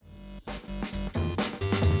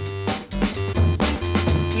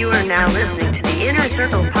You are now listening to the Inner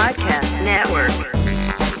Circle Podcast Network.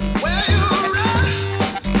 Where you run,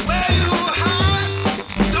 where you hide,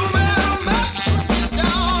 don't matter much.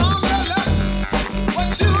 Down the luck, what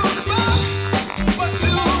you smoke, what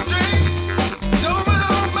you drink, don't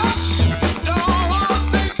matter much. Don't wanna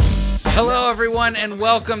think. Hello, everyone, and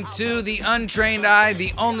welcome to The Untrained Eye,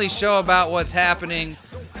 the only show about what's happening.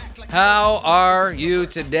 How are you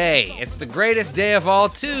today? It's the greatest day of all,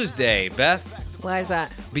 Tuesday, Beth. Why is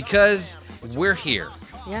that? Because we're here.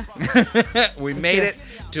 Yeah. We made it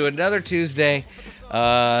to another Tuesday.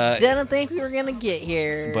 Didn't think we were going to get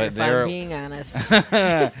here, But if there- I'm being honest.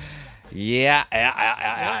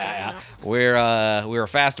 Yeah. We're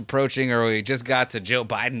fast approaching, or we just got to Joe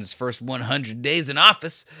Biden's first 100 days in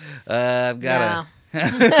office. I've got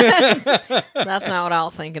That's not what I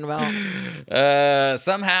was thinking about.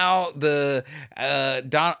 somehow the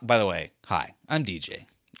by the way, hi, I'm DJ.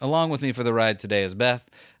 Along with me for the ride today is Beth.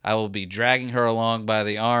 I will be dragging her along by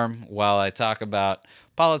the arm while I talk about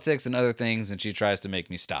politics and other things, and she tries to make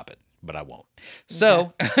me stop it, but I won't.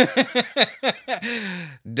 So,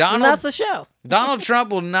 And Donald that's the show. Donald Trump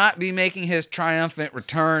will not be making his triumphant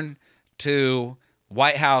return to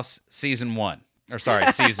White House season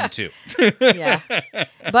 2. Yeah.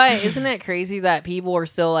 But isn't it crazy that people are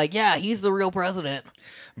still like, yeah, he's the real president?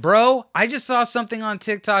 Bro, I just saw something on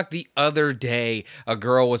TikTok the other day. A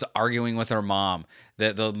girl was arguing with her mom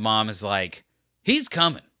that the mom is like, he's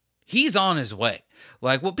coming. He's on his way.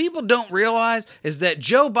 Like, what people don't realize is that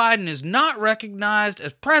Joe Biden is not recognized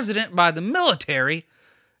as president by the military,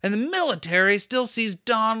 and the military still sees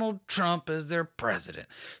Donald Trump as their president.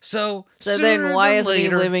 So then why than is he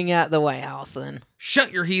later, living at the White House then?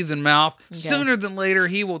 shut your heathen mouth. Sooner than later,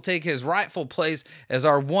 he will take his rightful place as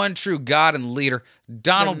our one true God and leader,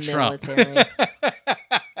 Donald The Trump. military.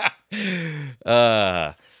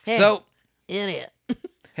 Hey, So, idiot.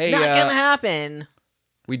 hey, Not gonna happen.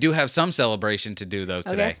 we do have some celebration to do, though,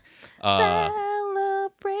 today.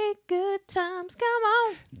 Celebrate good times. Come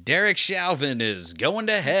on. Derek Chauvin is going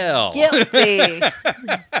to hell. Guilty.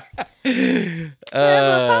 There's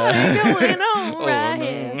a party going on right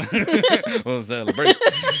here. We'll celebrate.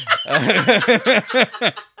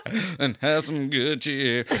 And have some good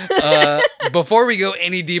cheer. Before we go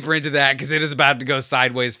any deeper into that, because it is about to go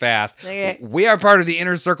sideways fast, Okay. we are part of the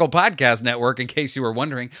Inner Circle Podcast Network, in case you were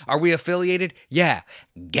wondering. Are we affiliated? Yeah.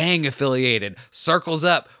 Gang affiliated. Circles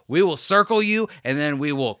up. We will circle you, and then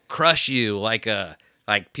we will crush you like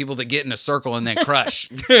people that get in a circle and then crush.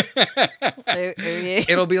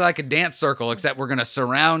 It'll be like a dance circle, except we're going to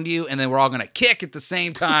surround you, and then we're all going to kick at the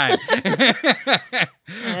same time.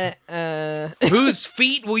 Whose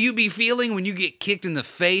feet will you be feeling when you get kicked in the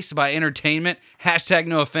face by entertainment? Hashtag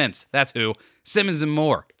no offense. That's who. Simmons and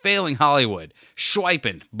Moore. Failing Hollywood.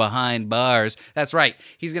 Schweipin behind bars. That's right.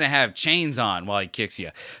 He's going to have chains on while he kicks you.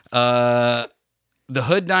 The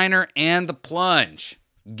Hood Diner and the Plunge.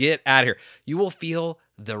 Get out of here. You will feel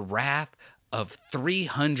the wrath of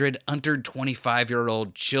 300 under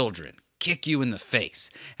 25-year-old children kick you in the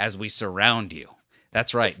face as we surround you.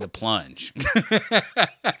 That's right, the Plunge.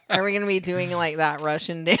 Are we going to be doing like that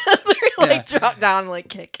Russian dance where you like drop down and like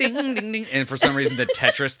kick? Ding, ding, ding. And for some reason, the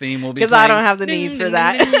Tetris theme will be Because playing. I don't have the needs for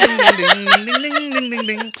that. Ding, ding, ding, ding, ding,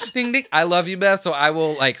 ding, ding, ding. I love you, Beth, so I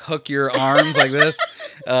will like hook your arms like this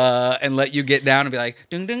and let you get down and be like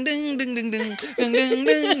ding, ding, ding, ding, ding, ding, ding, ding, ding,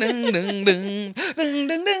 ding, ding, ding, ding,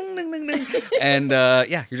 ding, ding, ding, ding. And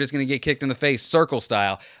yeah, you're just going to get kicked in the face, circle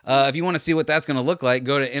style. If you want to see what that's going to look like,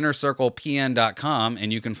 go to innercirclepn.com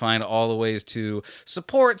and you can find all the ways to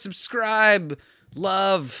support, subscribe,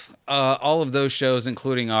 love all of those shows,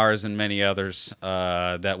 including ours and many others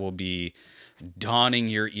that will be dawning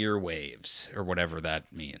your earwaves, or whatever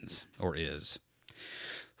that means or is.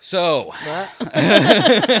 So,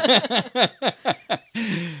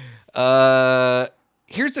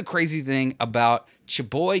 here's the crazy thing about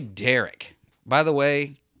Chaboy Derek. By the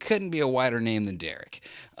way, couldn't be a wider name than Derek.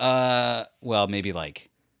 Well, maybe like,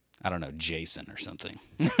 I don't know, Jason or something.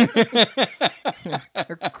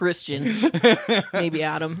 Or Christian. Maybe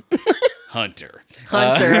Adam. Hunter.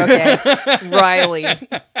 Okay. Riley.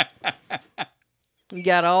 We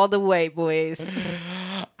got all the white boys.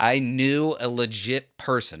 I knew a legit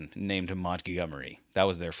person named Montgomery. That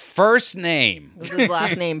was their first name. Was his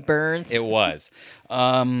last name Burns? It was.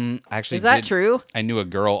 Actually, Is that true? I knew a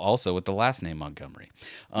girl also with the last name Montgomery.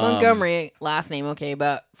 Montgomery, last name, okay,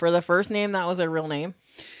 but for the first name, that was their real name?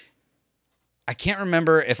 I can't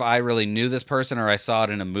remember if I really knew this person or I saw it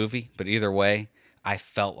in a movie, but either way, I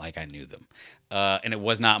felt like I knew them. And it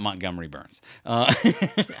was not Montgomery Burns.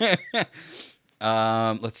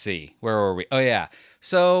 Let's see. Where were we? Oh, yeah.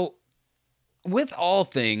 So with all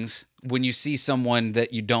things, when you see someone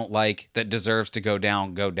that you don't like that deserves to go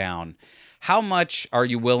down, go down. How much are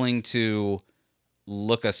you willing to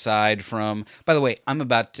look aside from? By the way, I'm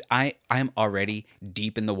already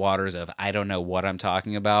deep in the waters of I don't know what I'm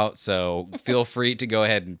talking about, so feel free to go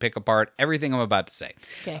ahead and pick apart everything I'm about to say.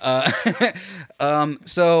 Okay.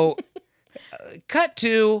 So cut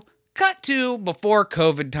to before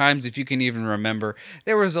COVID times, if you can even remember,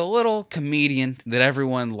 there was a little comedian that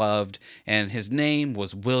everyone loved, and his name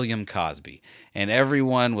was William Cosby. And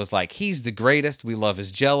everyone was like, he's the greatest. We love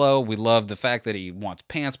his jello. We love the fact that he wants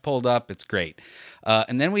pants pulled up. It's great.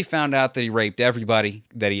 And then we found out that he raped everybody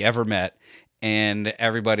that he ever met. And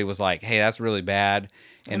everybody was like, hey, that's really bad.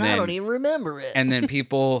 And I don't even remember it. And then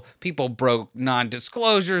people broke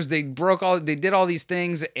non-disclosures. They did all these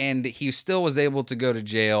things, and he still was able to go to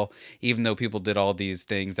jail, even though people did all these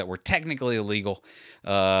things that were technically illegal.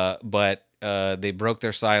 But they broke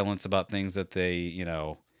their silence about things that they,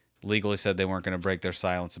 legally said they weren't going to break their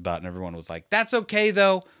silence about. And everyone was like, that's okay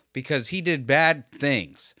though, because he did bad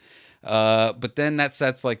things. But then that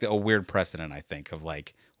sets like a weird precedent, I think, of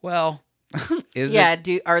like, well,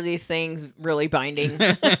 are these things really binding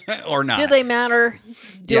or not? Do they matter?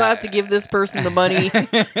 Do I have to give this person the money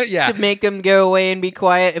to make them go away and be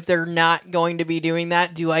quiet? If they're not going to be doing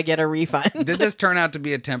that, do I get a refund? Did this turn out to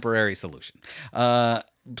be a temporary solution? But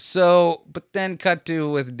then cut to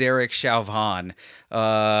with Derek Chauvin.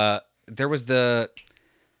 There was I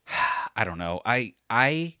don't know.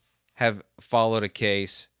 I have followed a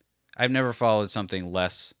case. I've never followed something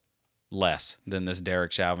less than this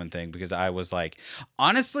Derek Chauvin thing, because I was like,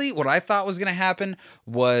 honestly, what I thought was going to happen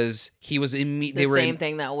was he was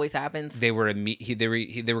thing that always happens. They were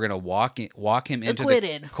going to walk him into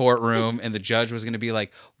Acquitted. the courtroom, and the judge was going to be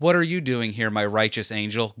like, "What are you doing here, my righteous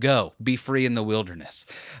angel? Go, be free in the wilderness."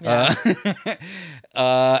 Yeah.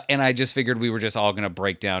 And I just figured we were just all going to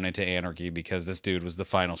break down into anarchy because this dude was the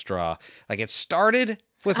final straw. Like, it started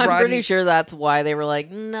with I'm Rodney. pretty sure that's why they were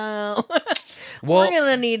like, no. Well, we're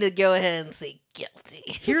going to need to go ahead and say guilty.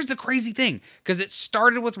 Here's the crazy thing, because it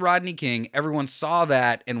started with Rodney King. Everyone saw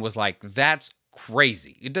that and was like, that's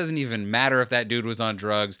crazy. It doesn't even matter if that dude was on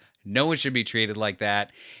drugs. No one should be treated like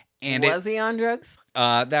that. And was he on drugs?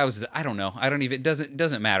 That was, I don't know. It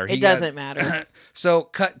doesn't matter. It doesn't matter. So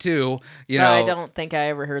cut to, I don't think I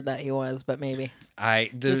ever heard that he was, but maybe.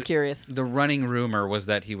 Just curious. The running rumor was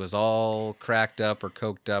that he was all cracked up or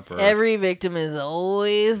coked up. Every victim is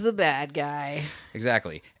always the bad guy.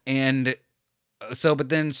 Exactly. And but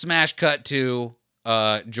then smash cut to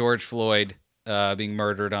George Floyd being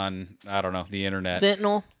murdered on, I don't know, the internet.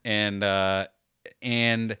 Fentanyl.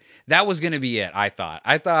 And that was going to be it, I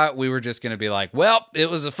thought we were just going to be like, well, it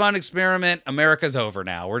was a fun experiment. America's over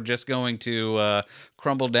now. We're just going to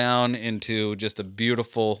crumble down into just a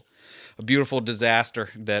beautiful disaster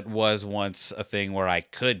that was once a thing where I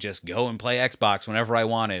could just go and play Xbox whenever I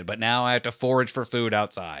wanted, but now I have to forage for food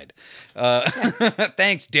outside.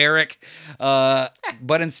 Thanks, Derek. But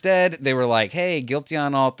instead, they were like, hey, guilty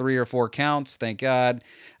on all 3 or 4 counts, thank God.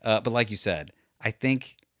 But like you said, I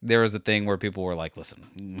think there was a thing where people were like, listen,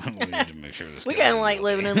 we need to make sure this we kind of like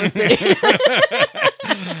living in the city.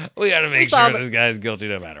 We got to make sure this guy's guilty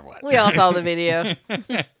no matter what. We all saw the video.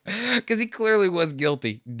 Because he clearly was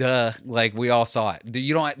guilty. Duh. Like, we all saw it.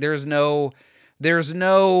 There's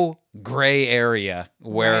no gray area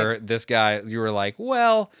where this guy, you were like,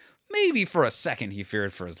 well, maybe for a second he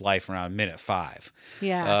feared for his life around minute 5.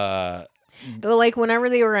 Yeah. Like, whenever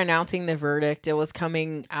they were announcing the verdict, it was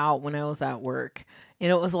coming out when I was at work. And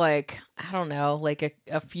it was like, I don't know, like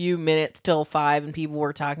a few minutes till 5, and people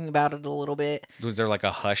were talking about it a little bit. Was there like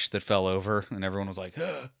a hush that fell over and everyone was like,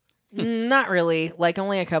 Not really. Like,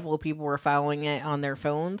 only a couple of people were following it on their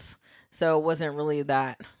phones. So it wasn't really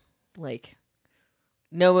that, like,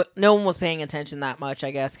 no one was paying attention that much,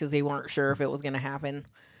 I guess, because they weren't sure if it was going to happen.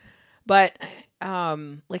 But,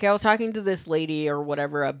 like, I was talking to this lady or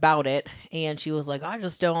whatever about it, and she was like, I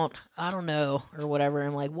don't know, or whatever.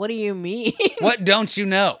 I'm like, what do you mean? What don't you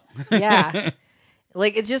know? Yeah.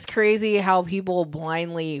 Like, it's just crazy how people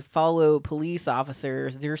blindly follow police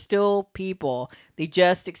officers. They're still people. They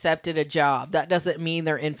just accepted a job. That doesn't mean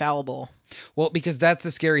they're infallible. Well, because that's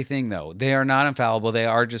the scary thing, though. They are not infallible. They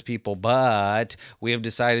are just people, but we have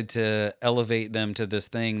decided to elevate them to this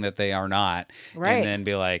thing that they are not. Right. And then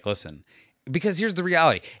be like, listen, because here's the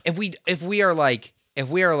reality. If we are like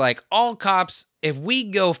all cops, if we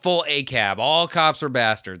go full ACAB, all cops are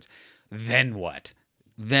bastards, then what?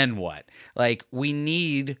 then what? Like, we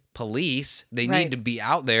need police. They Right. need to be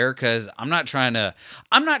out there, because I'm not trying to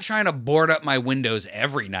board up my windows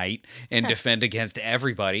every night and defend against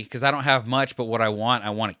everybody, because I don't have much, but what I want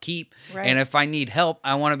to keep. Right. And if I need help,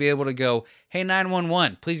 I want to be able to go, hey,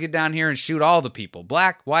 911, please get down here and shoot all the people,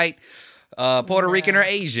 black, white, Puerto Rican or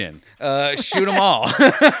Asian. Shoot them all.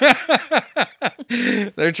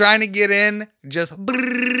 They're trying to get in, just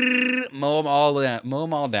mow them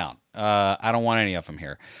all down. I don't want any of them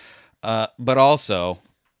here. But also,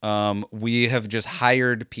 we have just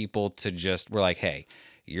hired people to we're like, hey,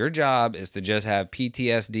 your job is to just have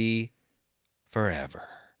PTSD forever.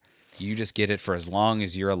 You just get it for as long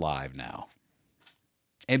as you're alive now.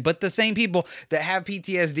 But the same people that have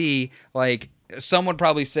PTSD, like, some would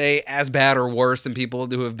probably say as bad or worse than people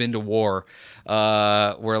who have been to war,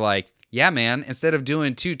 we're like, yeah, man, instead of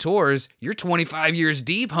doing 2 tours, you're 25 years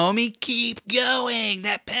deep, homie. Keep going.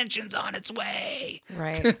 That pension's on its way.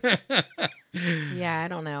 Right. Yeah, I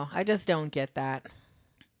don't know. I just don't get that.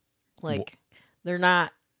 Like,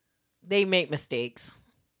 they make mistakes.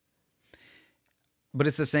 But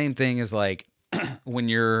it's the same thing as, like, when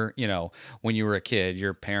you were a kid,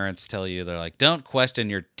 your parents tell you, they're like, don't question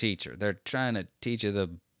your teacher. They're trying to teach you the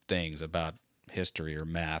things about history or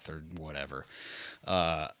math or whatever.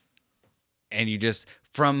 And you just,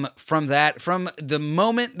 from the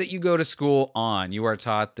moment that you go to school on, you are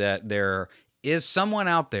taught that there is someone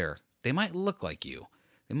out there. They might look like you.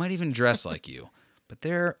 They might even dress like you, but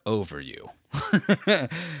they're over you. And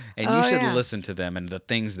you should listen to them and the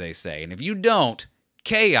things they say. And if you don't,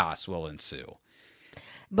 chaos will ensue.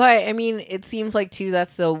 But, I mean, it seems like, too,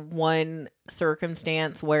 that's the one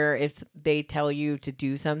circumstance where if they tell you to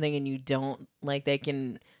do something and you don't, like, they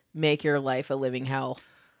can make your life a living hell.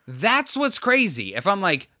 That's what's crazy. If I'm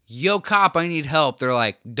like, yo, cop, I need help. They're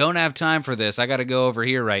like, don't have time for this. I got to go over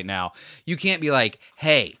here right now. You can't be like,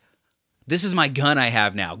 hey, this is my gun I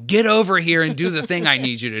have now. Get over here and do the thing I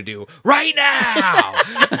need you to do right now.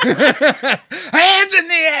 Hands in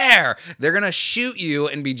the air. They're going to shoot you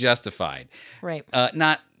and be justified. Right.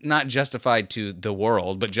 Not justified to the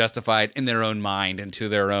world, but justified in their own mind and to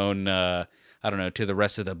their own, I don't know, to the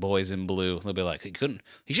rest of the boys in blue. They'll be like,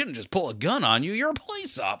 he shouldn't just pull a gun on you. You're a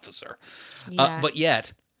police officer. Yeah. But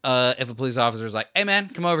yet, if a police officer is like, hey, man,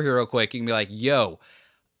 come over here real quick. You can be like, yo,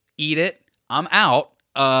 eat it. I'm out.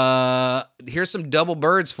 Here's some double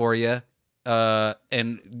birds for you.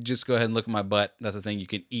 And just go ahead and look at my butt. That's the thing you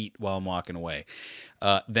can eat while I'm walking away.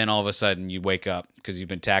 Then all of a sudden you wake up because you've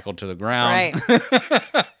been tackled to the ground. Right.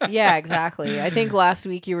 Yeah, exactly. I think last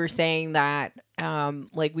week you were saying that,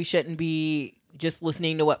 like, we shouldn't be just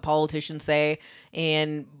listening to what politicians say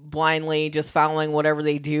and blindly just following whatever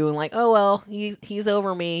they do and like, oh, well, he's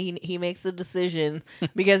over me. He makes the decision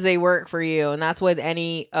because they work for you. And that's with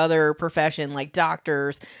any other profession, like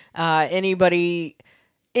doctors, any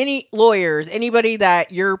lawyers, anybody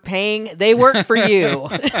that you're paying, they work for you.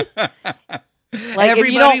 Like,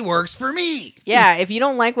 everybody works for me. Yeah, if you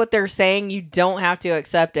don't like what they're saying, you don't have to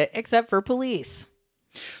accept it, except for police.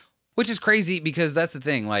 Which is crazy because that's the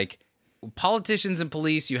thing. Like, politicians and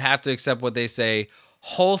police, you have to accept what they say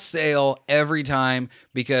wholesale every time,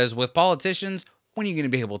 because with politicians, when are you going to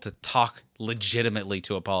be able to talk legitimately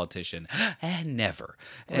to a politician? Never.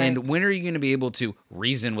 Right. And when are you going to be able to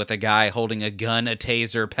reason with a guy holding a gun, a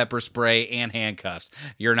taser, pepper spray, and handcuffs?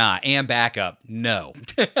 You're not. And backup. No.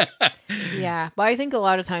 Yeah, but I think a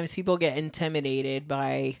lot of times people get intimidated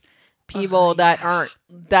by people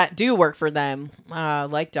that do work for them,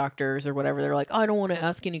 like doctors or whatever. They're like, I don't want to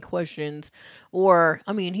ask any questions. Or,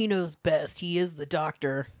 I mean, he knows best. He is the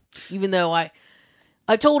doctor. Even though I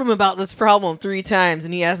told him about this problem 3 times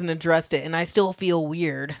and he hasn't addressed it, and I still feel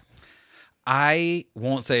weird. I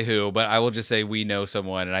won't say who, but I will just say we know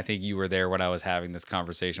someone, and I think you were there when I was having this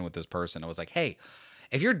conversation with this person. I was like, hey,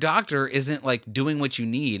 if your doctor isn't like doing what you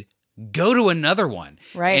need, go to another one.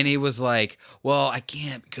 Right. And he was like, well, I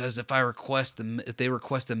can't, because if they request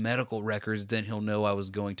the medical records, then he'll know I was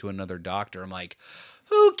going to another doctor. I'm like,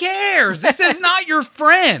 who cares? This is not your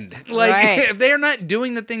friend. Like, right. If they're not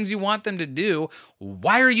doing the things you want them to do,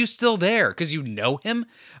 why are you still there? Because you know him?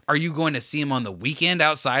 Are you going to see him on the weekend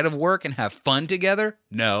outside of work and have fun together?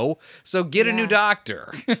 No. So get a new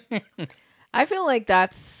doctor. I feel like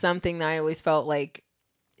that's something that I always felt like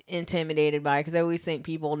intimidated by, because I always think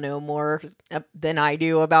people know more than I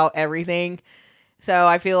do about everything. So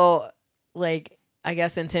I feel like, I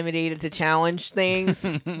guess, intimidated to challenge things.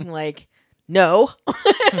 Like, no.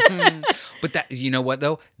 But that, you know what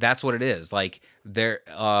though? That's what it is. Like,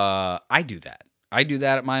 I do that. I do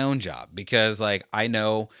that at my own job because, like, I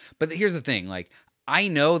know. But here's the thing: like, I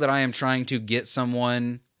know that I am trying to get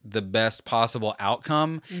someone the best possible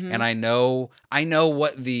outcome, Mm-hmm. and I know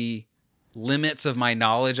what the limits of my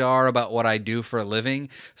knowledge are about what I do for a living,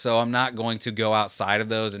 so I'm not going to go outside of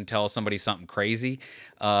those and tell somebody something crazy.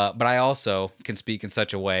 But I also can speak in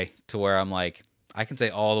such a way to where I'm like, I can say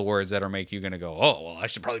all the words that are make you going to go, oh, well, I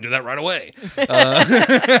should probably do that right away.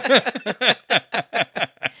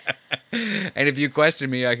 And if you question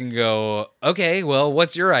me, I can go, okay, well,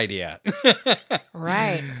 what's your idea?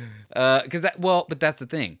 Right. But that's the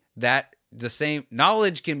thing. That the same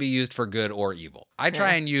knowledge can be used for good or evil. I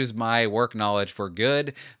try and use my work knowledge for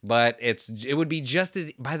good, but it would be just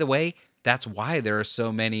as, by the way, that's why there are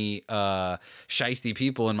so many shiesty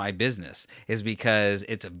people in my business, is because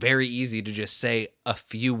it's very easy to just say a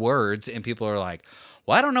few words and people are like,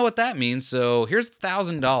 well, I don't know what that means, so here's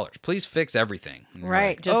 $1,000. Please fix everything. And you're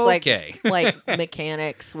Right. like, Just okay. like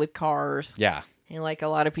mechanics with cars. Yeah. And like a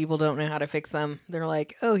lot of people don't know how to fix them. They're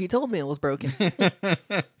like, oh, he told me it was broken.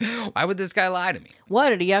 Why would this guy lie to me? Why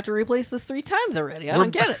did he have to replace this 3 times already? I don't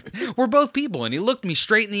get it. We're both people, and he looked me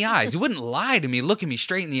straight in the eyes. He wouldn't lie to me, looking me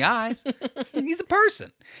straight in the eyes. He's a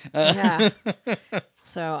person. Yeah.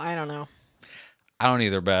 So I don't know. I don't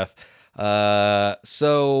either, Beth.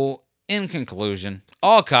 So, in conclusion,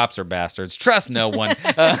 all cops are bastards. Trust no one.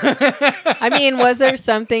 I mean, was there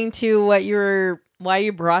something to why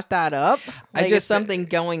you brought that up? Like, is something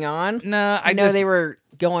going on? No, I know they were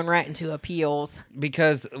going right into appeals.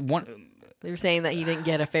 Because They were saying that he didn't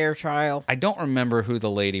get a fair trial. I don't remember who the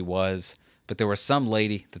lady was, but there was some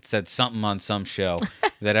lady that said something on some show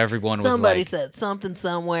that everyone was Somebody like... said something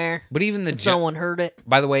somewhere. But even the... someone heard it.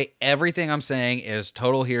 By the way, everything I'm saying is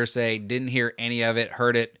total hearsay. Didn't hear any of it.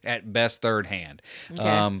 Heard it at best third hand.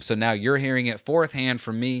 Okay. So now you're hearing it fourth hand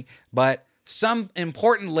from me. But some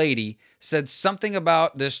important lady said something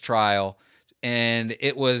about this trial, and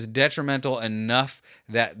it was detrimental enough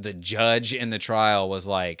that the judge in the trial was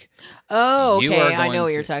like, Oh, "You okay. are I know going what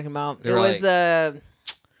to-" you're talking about. They It were was like-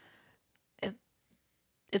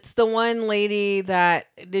 it's the one lady that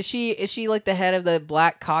is she like the head of the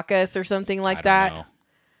Black Caucus or something like I that? don't know.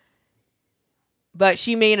 But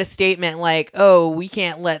she made a statement like, "Oh, we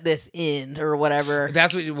can't let this end," or whatever.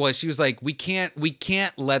 That's what it was. She was like, we can't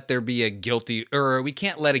let there be a guilty, or we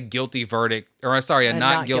can't let a guilty verdict, or sorry, a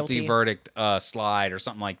not guilty verdict slide or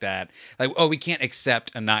something like that. Like, oh, we can't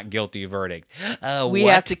accept a not guilty verdict. We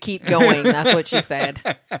have to keep going. That's what she said.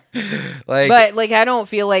 Like, But I don't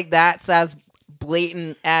feel like that's as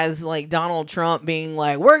blatant as like Donald Trump being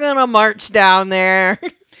like, "We're gonna march down there."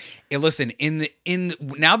 listen,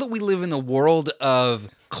 now that we live in the world of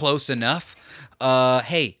close enough,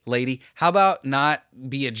 hey, lady, how about not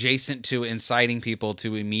be adjacent to inciting people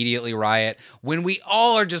to immediately riot when we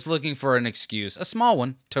all are just looking for an excuse, a small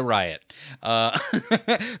one, to riot?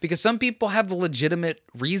 Because some people have the legitimate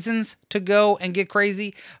reasons to go and get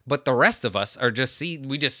crazy, but the rest of us are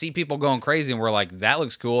we just see people going crazy and we're like, that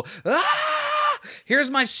looks cool. Ah! Here's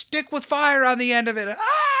my stick with fire on the end of it. Ah!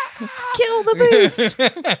 Kill the beast.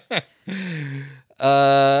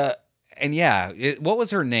 And yeah, what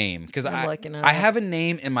was her name? Because I have a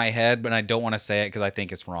name in my head, but I don't want to say it because I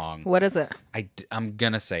think it's wrong. What is it? I'm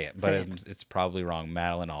gonna say it, but Say it's probably wrong.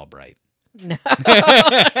 Madeline Albright. No.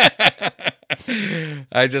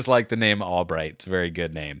 I just like the name Albright. It's a very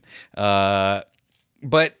good name. But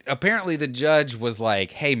apparently the judge was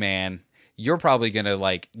like, "Hey, man, you're probably gonna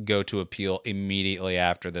go to appeal immediately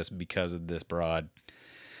after this because of this broad."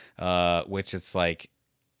 Which it's like,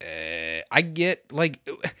 I get,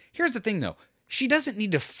 here's the thing though. She doesn't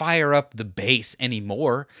need to fire up the base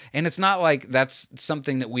anymore. And it's not like that's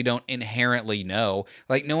something that we don't inherently know.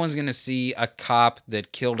 Like, no one's going to see a cop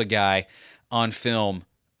that killed a guy on film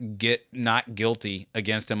get not guilty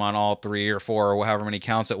against him on all 3 or 4 or however many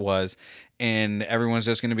counts it was. And everyone's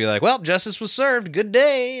just going to be like, well, justice was served. Good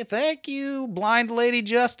day. Thank you, blind lady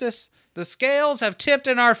justice. The scales have tipped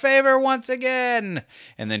in our favor once again.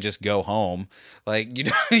 And then just go home. Like,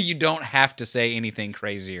 you don't have to say anything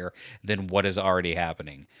crazier than what is already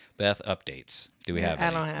happening. Beth, updates. Do we have any?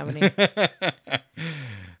 I don't have any.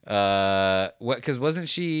 What? Because was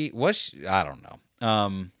she? I don't know.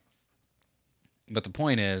 But the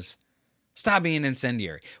point is, stop being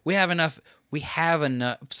incendiary. We have enough.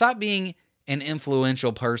 Stop being an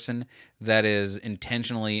influential person that is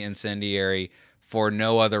intentionally incendiary for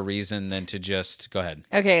no other reason than to just go ahead.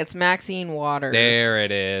 Okay, it's Maxine Waters. There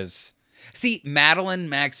it is. See,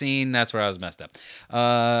 Maxine, that's where I was messed up.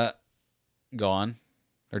 Go on.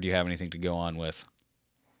 Or do you have anything to go on with?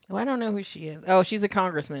 Oh, I don't know who she is. Oh, she's a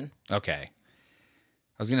congressman. Okay.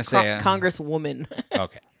 I was going to say... Congresswoman.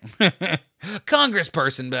 Okay.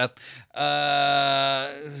 Congressperson, Beth.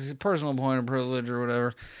 Personal point of privilege or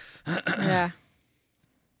whatever. Yeah.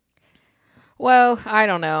 Well, I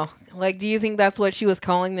don't know. Like, do you think that's what she was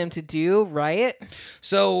calling them to do? Riot?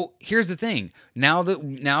 So here's the thing.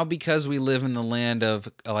 Now because we live in the land of,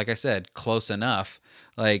 like I said, close enough,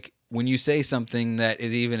 like when you say something that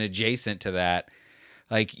is even adjacent to that,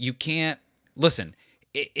 like you can't listen.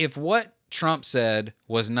 If what Trump said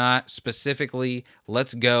was not specifically,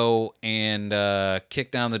 let's go and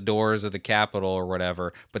kick down the doors of the Capitol or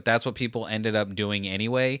whatever, but that's what people ended up doing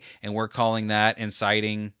anyway, and we're calling that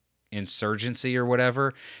inciting insurgency or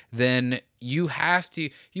whatever, then you have to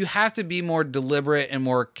be more deliberate and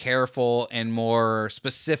more careful and more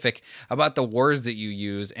specific about the words that you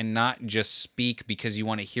use, and not just speak because you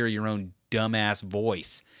want to hear your own dumbass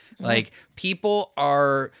voice. Mm-hmm. Like, people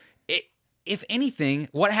are, if anything,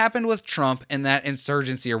 what happened with Trump and that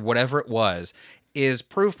insurgency or whatever it was is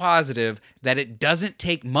proof positive that it doesn't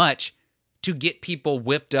take much to get people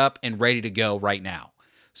whipped up and ready to go right now.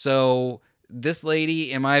 So this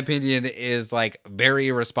lady, in my opinion, is like very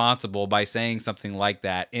irresponsible by saying something like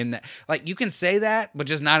that. In that, like, you can say that, but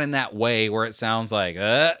just not in that way where it sounds like,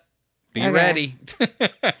 be ready.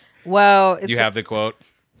 Well, do you have the quote?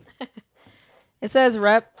 It says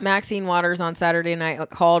Rep. Maxine Waters on Saturday night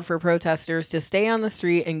called for protesters to stay on the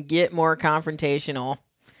street and get more confrontational.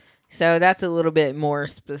 So that's a little bit more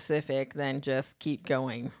specific than just keep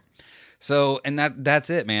going. So, and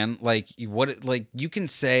that's it, man. Like, you can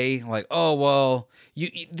say like, oh, well,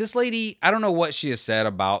 this lady, I don't know what she has said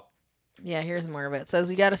about. Yeah, here's more of it. It says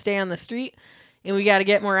we got to stay on the street and we got to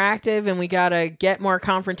get more active and we got to get more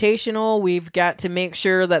confrontational. We've got to make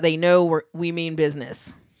sure that they know we mean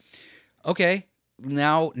business. Okay.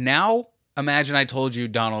 Now imagine I told you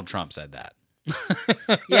Donald Trump said that.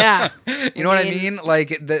 Yeah. You know what I mean?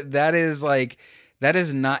 Like that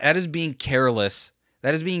is being careless.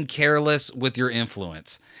 That is being careless with your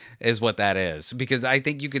influence is what that is. Because I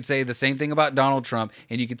think you could say the same thing about Donald Trump,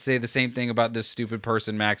 and you could say the same thing about this stupid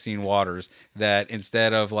person, Maxine Waters, that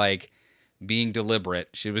instead of like being deliberate,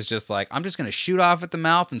 she was just like, I'm just going to shoot off at the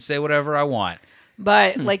mouth and say whatever I want.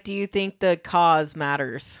 But like, do you think the cause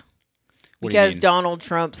matters? Because Donald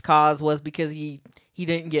Trump's cause was because he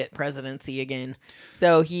didn't get presidency again.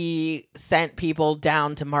 So he sent people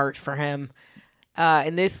down to march for him.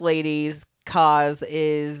 And this lady's cause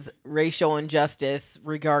is racial injustice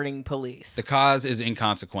regarding police. The cause is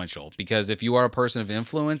inconsequential because if you are a person of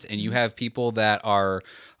influence and you have people that are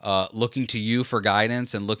looking to you for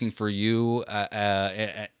guidance and looking for you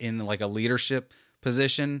in like a leadership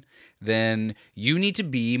position, then you need to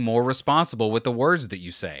be more responsible with the words that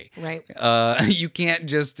you say. Right. You can't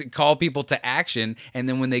just call people to action and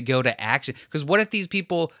then when they go to action, because what if these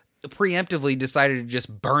people preemptively decided to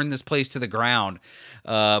just burn this place to the ground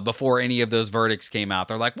before any of those verdicts came out?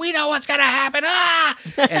 They're like, we know what's gonna happen,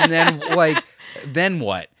 and then then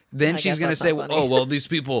what? Then she's gonna say, oh well, these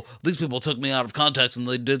people took me out of context and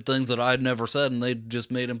they did things that I'd never said and they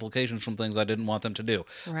just made implications from things I didn't want them to do.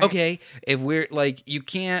 Right. Okay, if we're like, you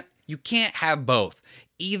can't have both.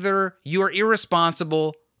 Either you are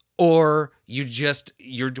irresponsible or you're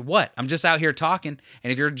what? I'm just out here talking.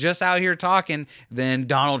 And if you're just out here talking, then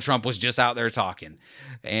Donald Trump was just out there talking.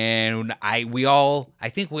 And I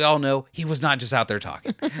think we all know he was not just out there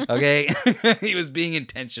talking. Okay? He was being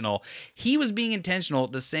intentional. He was being intentional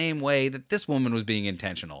the same way that this woman was being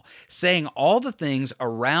intentional. Saying all the things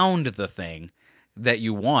around the thing that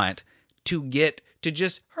you want to get to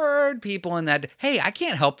just herd people in that. Hey, I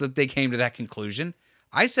can't help that they came to that conclusion.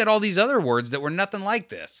 I said all these other words that were nothing like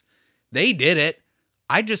this. They did it.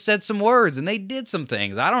 I just said some words and they did some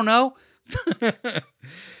things. I don't know.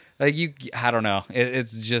 I don't know.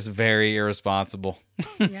 It's just very irresponsible.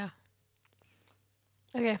 Yeah.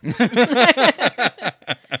 Okay.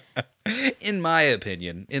 In my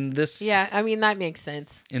opinion, yeah, I mean, that makes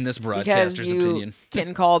sense. In this broadcaster's opinion. You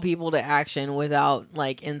can call people to action without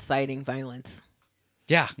like inciting violence.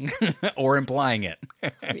 Yeah. Or implying it.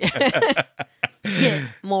 Get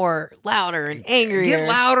more louder and angrier. Get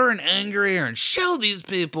louder and angrier and show these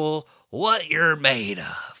people what you're made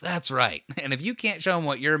of. That's right. And if you can't show them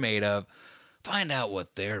what you're made of, find out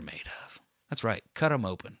what they're made of. That's right. Cut them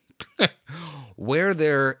open. Wear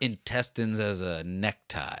their intestines as a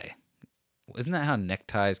necktie. Isn't that how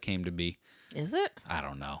neckties came to be? Is it? I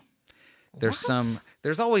don't know.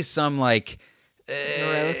 There's always some like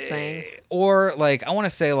gross thing. Or like, I want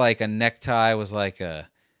to say like a necktie was like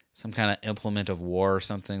some kind of implement of war or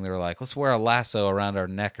something. They were like, let's wear a lasso around our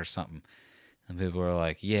neck or something. And people were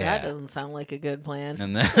like, yeah. That doesn't sound like a good plan.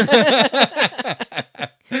 And then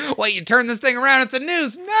wait, you turn this thing around, it's a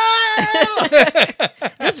noose. No!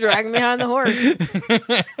 Just drag me behind the horse.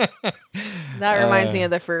 That reminds me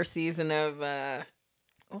of the first season of,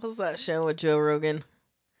 what was that show with Joe Rogan?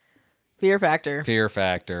 Fear Factor. Fear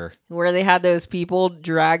Factor. Where they had those people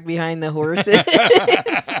dragged behind the horses.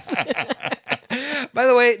 By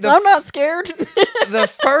the way, I'm not scared. the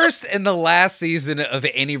first and the last season of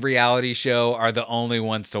any reality show are the only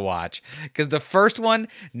ones to watch. Because the first one,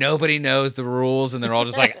 nobody knows the rules, and they're all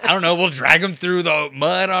just like, I don't know, we'll drag them through the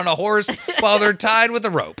mud on a horse while they're tied with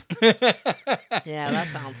a rope. Yeah, that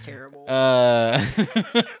sounds terrible.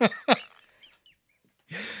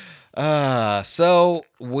 So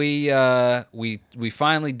we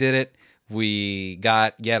finally did it. We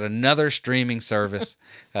got yet another streaming service.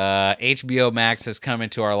 HBO Max has come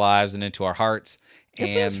into our lives and into our hearts.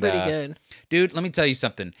 It seems pretty good. Dude, let me tell you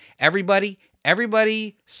something. Everybody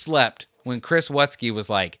slept when Chris Wutsky was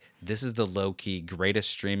like, this is the low-key greatest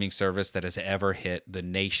streaming service that has ever hit the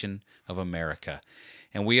nation of America.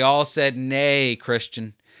 And we all said, nay,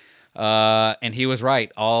 Christian. And he was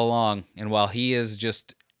right all along. And while he is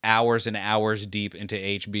just hours and hours deep into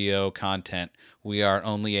HBO content, we are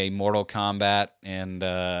only a Mortal Kombat and,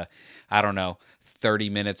 30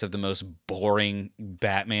 minutes of the most boring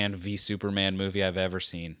Batman v Superman movie I've ever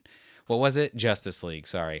seen. What was it? Justice League,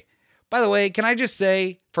 sorry. By the way, can I just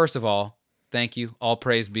say, first of all, thank you. All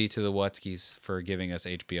praise be to the Wutskis for giving us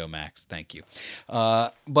HBO Max. Thank you.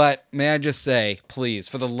 But may I just say, please,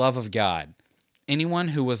 for the love of God, anyone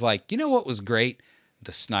who was like, you know what was great?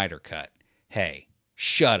 The Snyder Cut. Hey,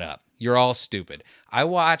 shut up. You're all stupid. I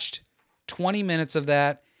watched 20 minutes of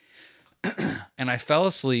that, and I fell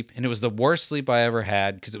asleep, and it was the worst sleep I ever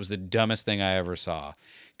had because it was the dumbest thing I ever saw.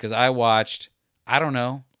 Because I watched,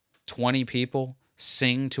 20 people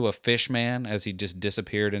sing to a fish man as he just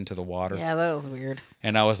disappeared into the water. Yeah, that was weird.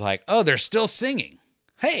 And I was like, oh, they're still singing.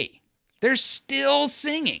 Hey, they're still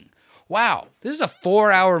singing. Wow, this is a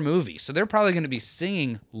 4-hour movie, so they're probably going to be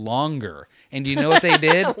singing longer. And do you know what they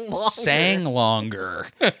did? Sang longer.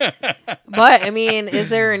 But, I mean, is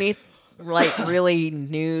there any, really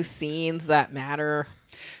new scenes that matter?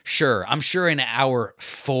 Sure. I'm sure in hour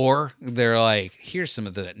 4, they're like, here's some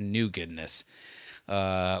of the new goodness.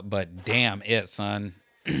 But damn it, son.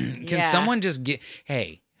 Can someone just get...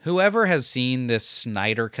 Hey, whoever has seen this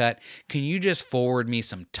Snyder Cut, can you just forward me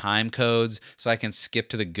some time codes so I can skip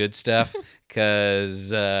to the good stuff?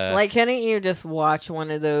 Because... couldn't you just watch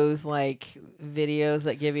one of those, videos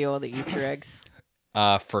that give you all the Easter eggs?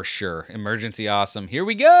 For sure. Emergency Awesome. Here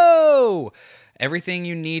we go! Everything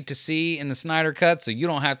you need to see in the Snyder Cut so you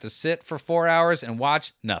don't have to sit for 4 hours and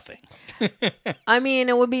watch nothing. I mean,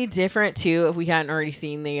 it would be different, too, if we hadn't already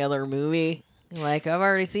seen the other movie. I've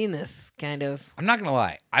already seen this, kind of. I'm not going to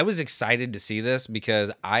lie. I was excited to see this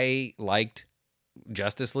because I liked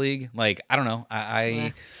Justice League. I don't know.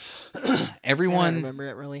 Everyone... I don't remember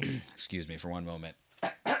it, really. Excuse me for one moment.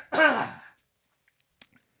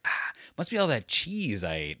 Must be all that cheese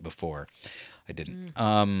I ate before. I didn't.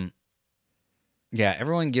 Yeah,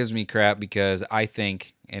 everyone gives me crap because I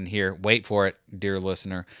think, and here, wait for it, dear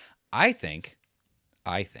listener, I think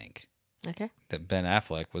Okay. that Ben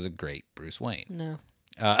Affleck was a great Bruce Wayne. No.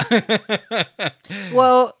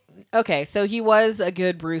 Well, okay, so he was a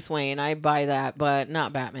good Bruce Wayne. I buy that, but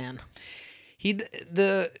not Batman.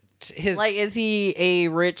 Is he a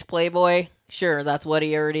rich playboy? Sure, that's what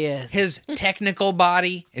he already is. His technical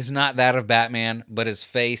body is not that of Batman, but his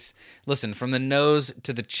face, listen, from the nose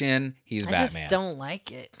to the chin, he's Batman. I just don't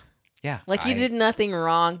like it. Yeah. You did nothing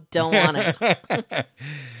wrong. Don't want it.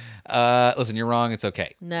 Listen, you're wrong. It's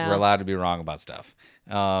okay. No. We're allowed to be wrong about stuff.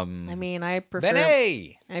 I prefer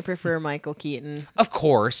Benny! I prefer Michael Keaton. Of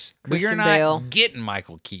course. But you're not Bale. getting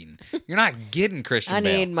Michael Keaton. You're not getting Christian I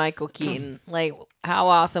Bale. need Michael Keaton. How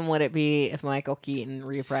awesome would it be if Michael Keaton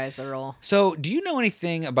reprised the role? So, do you know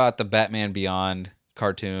anything about the Batman Beyond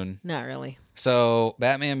cartoon? Not really. So,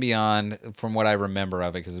 Batman Beyond, from what I remember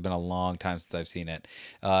of it, because it's been a long time since I've seen it,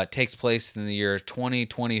 takes place in the year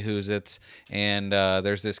 2020 Who's It's, and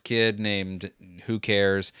there's this kid named Who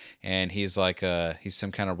Cares, and he's he's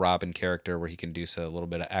some kind of Robin character where he can do a little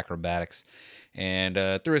bit of acrobatics. And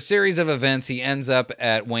through a series of events, he ends up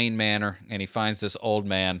at Wayne Manor, and he finds this old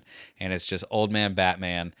man, and it's just Old Man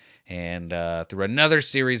Batman. And through another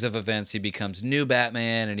series of events, he becomes new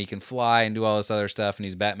Batman, and he can fly and do all this other stuff, and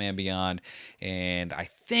he's Batman Beyond. And I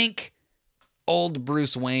think old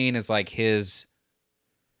Bruce Wayne is his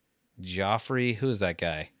Joffrey. Who is that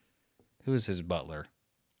guy? Who is his butler?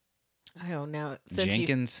 I don't know.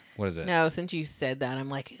 Jenkins? What is it? No, since you said that, I'm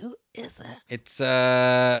like, who is that? It's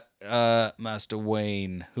Master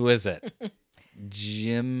Wayne. Who is it?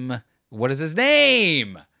 Jim. What is his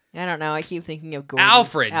name? I don't know. I keep thinking of Gordon.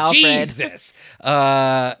 Alfred. Jesus.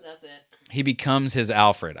 That's it. He becomes his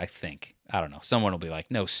Alfred, I think. I don't know. Someone will be like,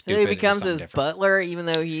 no, So stupid. he or becomes something his different. butler, even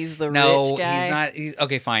though he's the No, rich guy. he's not. He's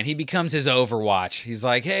okay. Fine. He becomes his Overwatch. He's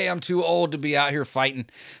like, hey, I'm too old to be out here fighting,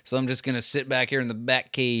 so I'm just gonna sit back here in the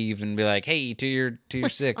back cave and be like, hey, to your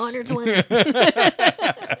 6. On your 20.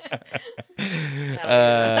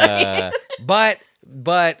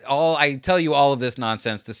 But I tell you all of this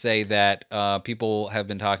nonsense to say that people have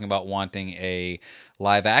been talking about wanting a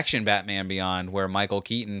live action Batman Beyond where Michael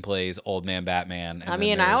Keaton plays Old Man Batman. And I then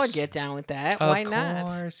mean, I would there's- get down with that. Why not? Of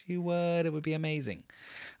course you would. It would be amazing.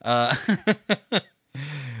 I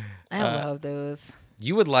love those.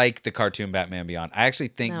 You would like the cartoon Batman Beyond. I actually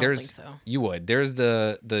think I don't there's think so. you would. There's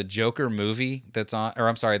the Joker movie that's on, or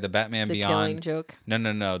I'm sorry, the Batman The Beyond. Killing Joke.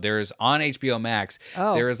 No. There's on HBO Max.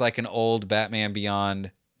 Oh. There is like an old Batman Beyond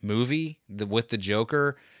movie with the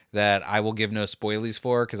Joker that I will give no spoilies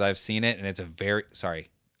for because I've seen it and it's I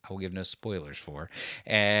will give no spoilers for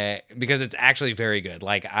because it's actually very good.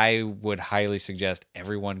 Like I would highly suggest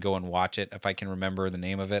everyone go and watch it. If I can remember the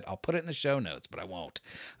name of it, I'll put it in the show notes, but I won't.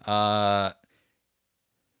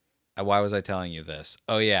 Why was I telling you this?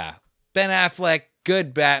 Oh yeah, Ben Affleck,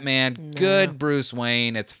 good Batman, good Bruce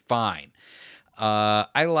Wayne. It's fine.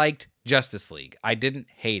 I liked Justice League. I didn't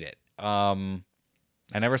hate it. I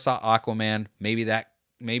never saw Aquaman. Maybe that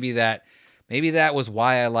was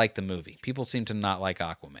why I liked the movie. People seem to not like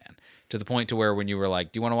Aquaman to the point to where when you were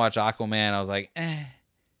like, "Do you want to watch Aquaman?" I was like, "Eh."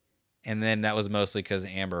 And then that was mostly because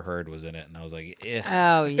Amber Heard was in it, and I was like, "Eh."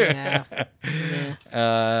 Oh, yeah.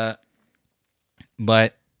 Yeah.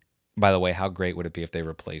 But by the way, how great would it be if they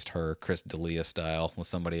replaced her, Chris D'Elia style, with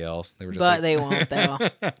somebody else? They were just But they won't, though.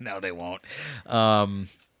 no, they won't. What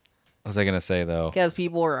was I gonna say though? Because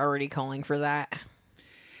people are already calling for that.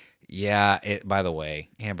 Yeah. By the way,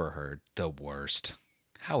 Amber Heard, the worst.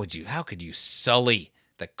 How could you sully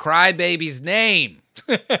the crybaby's name?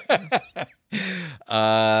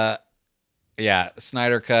 Yeah.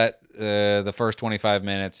 Snyder cut the first 25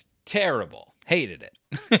 minutes. Terrible. Hated it.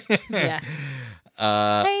 Yeah.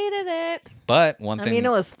 Hated it. But one thing. I mean,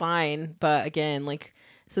 it was fine. But again, like,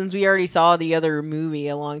 since we already saw the other movie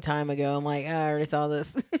a long time ago, I'm like, I already saw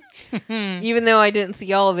this. Even though I didn't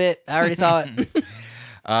see all of it, I already saw it.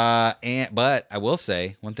 But I will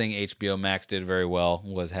say one thing HBO Max did very well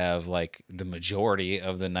was have like the majority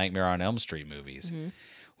of the Nightmare on Elm Street movies. Mm-hmm.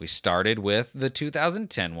 We started with the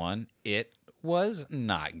 2010 one. It was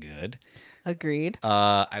not good. Agreed.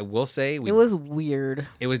 I will say It was weird.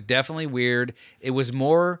 It was definitely weird. It was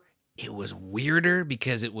weirder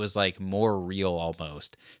because it was like more real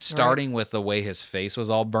almost. Starting with the way his face was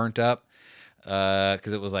all burnt up.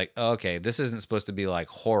 Because it was like, oh, okay, this isn't supposed to be like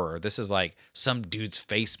horror. This is like some dude's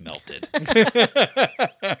face melted.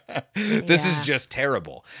 This is just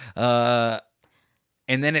terrible.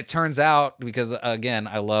 And then it turns out, because again,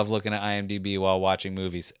 I love looking at IMDb while watching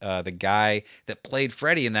movies. The guy that played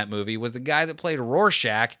Freddy in that movie was the guy that played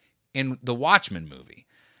Rorschach in the Watchmen movie.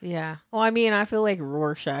 Yeah. Well, I mean, I feel like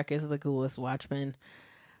Rorschach is the coolest Watchman.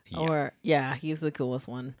 He's the coolest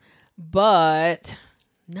one. But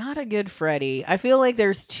not a good Freddy. I feel like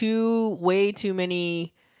there's way too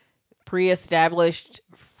many pre-established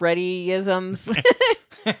Freddy-isms.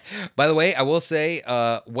 By the way, I will say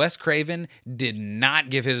Wes Craven did not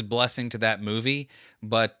give his blessing to that movie,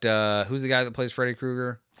 but who's the guy that plays Freddy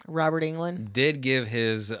Krueger? Robert Englund. Did give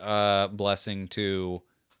his blessing to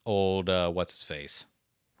old what's-his-face.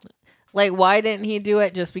 Like, why didn't he do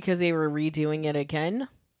it? Just because they were redoing it again?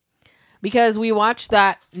 Because we watched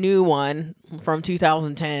that new one from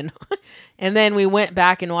 2010, and then we went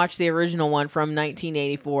back and watched the original one from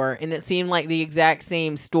 1984, and it seemed like the exact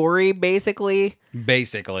same story, basically.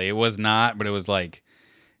 Basically, it was not, but it was like...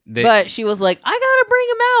 But she was like, I gotta bring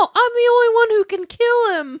him out. I'm the only one who can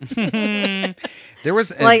kill him. There was...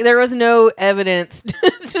 there was no evidence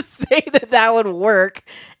to say that would work,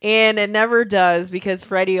 and it never does, because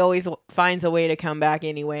Freddy always finds a way to come back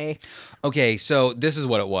anyway. Okay, so this is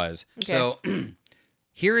what it was. Okay. So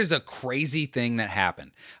here is a crazy thing that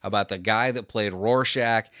happened about the guy that played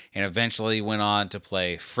Rorschach and eventually went on to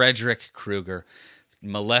play Frederick Krueger,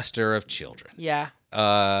 molester of children. Yeah.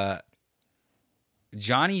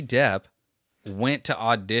 Johnny Depp went to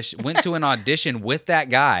an audition with that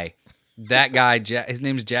guy. That guy, his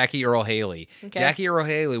name's Jackie Earl Haley. Okay. Jackie Earl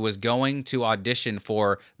Haley was going to audition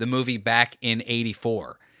for the movie back in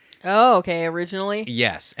 '84. Oh, okay. Originally?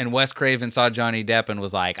 Yes, and Wes Craven saw Johnny Depp and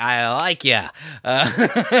was like, I like ya.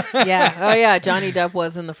 Yeah. Oh, yeah. Johnny Depp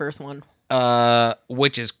was in the first one.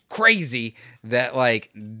 Which is crazy that,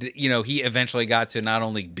 like, he eventually got to not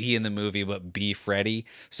only be in the movie, but be Freddy.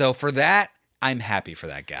 So for that, I'm happy for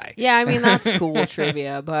that guy. Yeah, I mean, that's cool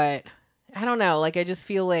trivia, but I don't know. Like, I just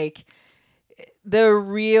feel like the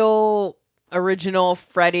real original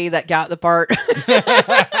Freddy that got the part.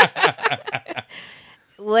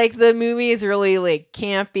 Like, the movie is really, like,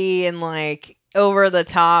 campy and, like, over the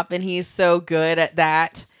top, and he's so good at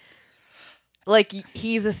that. Like,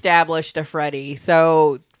 he's established a Freddy,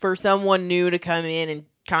 so for someone new to come in and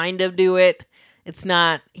kind of do it, it's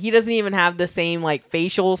not, he doesn't even have the same, like,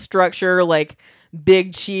 facial structure, like,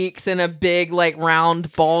 big cheeks and a big, like,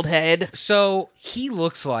 round, bald head. So he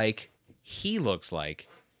looks like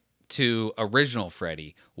to original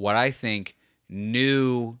Freddy what I think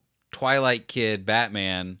new Twilight Kid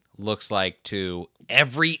Batman looks like to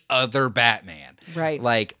every other Batman. Right.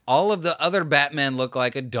 Like, all of the other Batmen look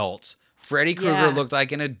like adults. Freddy Krueger Yeah. looked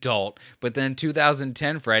like an adult, but then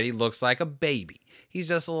 2010 Freddy looks like a baby. He's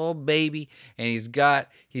just a little baby, and he's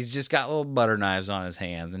just got little butter knives on his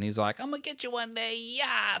hands, and he's like, I'm gonna get you one day,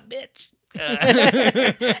 yeah, bitch.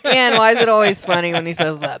 And why is it always funny when he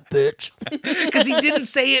says that, bitch? Because he didn't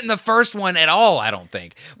say it in the first one at all, I don't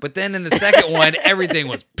think. But then in the second one, everything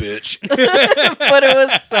was bitch. But it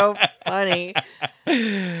was so funny.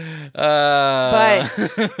 But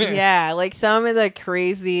yeah, like some of the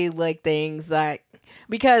crazy like things that,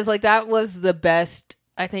 because like that was the best,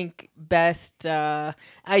 I think,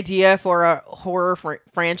 idea for a horror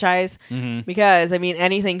franchise. Mm-hmm. Because I mean,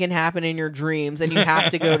 anything can happen in your dreams, and you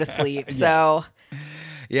have to go to sleep. Yes. So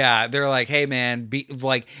yeah, they're like, hey man,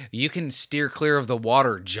 you can steer clear of the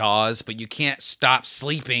water, Jaws, but you can't stop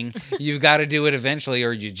sleeping. You've got to do it eventually,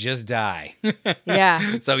 or you just die. yeah.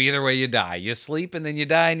 So either way, you die. You sleep and then you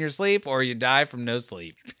die in your sleep, or you die from no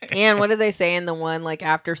sleep. And what did they say in the one, like,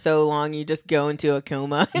 after so long, you just go into a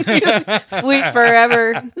coma. You just sleep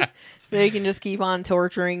forever. So they can just keep on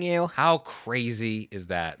torturing you. How crazy is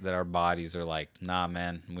that our bodies are like, nah,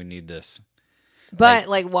 man, we need this. But,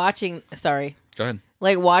 like watching... Sorry. Go ahead.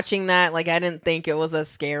 Like, watching that, like, I didn't think it was as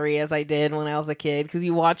scary as I did when I was a kid. Because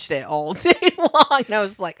you watched it all day long. And I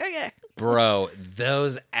was like, okay. Bro,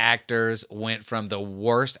 those actors went from the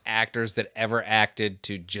worst actors that ever acted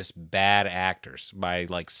to just bad actors by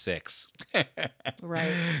like 6.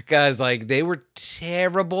 Right. Guys, like, they were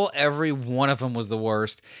terrible. Every one of them was the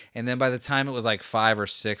worst. And then by the time it was like 5 or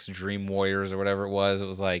 6 Dream Warriors or whatever it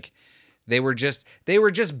was like they were just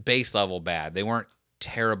base level bad. They weren't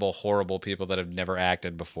terrible, horrible people that have never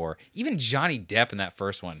acted before. Even Johnny Depp in that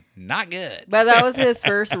first one, not good. But that was his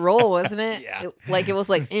first role, wasn't it? Yeah. It was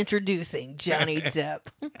like introducing Johnny Depp.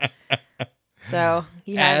 So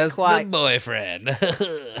he As hadn't quite... the boyfriend.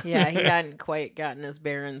 Yeah, he hadn't quite gotten his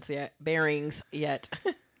bearings yet.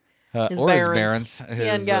 His or barons. his barons. He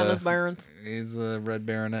hadn't gotten his barons. He's a red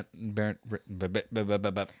baronet.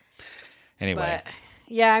 Anyway. But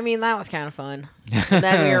yeah, I mean, that was kind of fun. And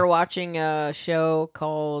then we were watching a show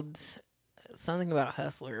called something about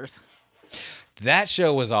hustlers. That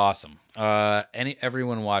show was awesome.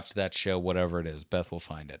 Everyone watched that show, whatever it is. Beth will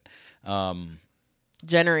find it.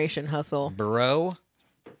 Generation Hustle. Bro,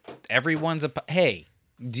 everyone's hey,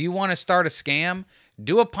 do you want to start a scam?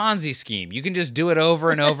 Do a Ponzi scheme. You can just do it over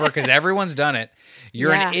and over because everyone's done it.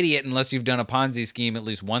 You're an idiot unless you've done a Ponzi scheme at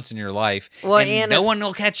least once in your life. Well, and no one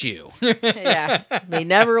will catch you. Yeah, they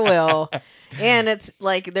never will. And it's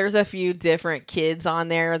like there's a few different kids on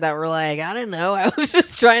there that were like, I don't know, I was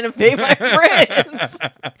just trying to pay my friends.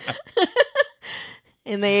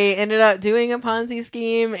 And they ended up doing a Ponzi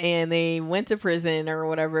scheme and they went to prison or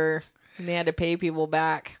whatever. And they had to pay people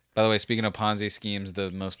back. By the way, speaking of Ponzi schemes,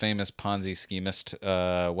 the most famous Ponzi schemist,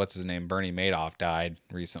 what's his name? Bernie Madoff died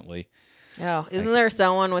recently. Oh, isn't there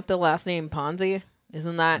someone with the last name Ponzi?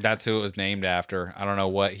 Isn't that? That's who it was named after. I don't know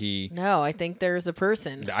what he... No, I think there's a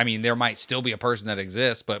person. I mean, there might still be a person that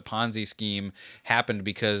exists, but Ponzi scheme happened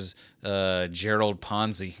because Gerald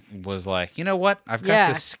Ponzi was like, you know what? I've got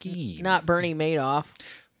this scheme. Not Bernie Madoff.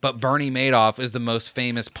 But Bernie Madoff is the most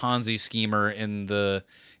famous Ponzi schemer in the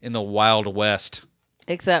Wild West.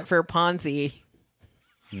 Except for Ponzi.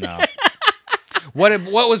 No. What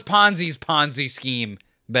was Ponzi's Ponzi scheme,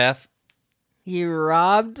 Beth? He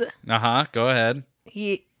robbed. Go ahead.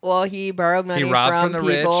 He borrowed money He robbed from the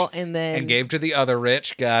people rich and then gave to the other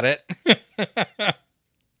rich. Got it.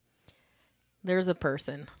 There's a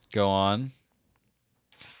person. Go on.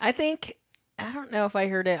 I don't know if I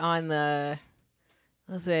heard it on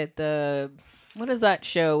what is that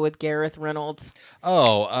show with Gareth Reynolds?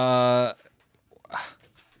 Oh,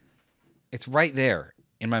 it's right there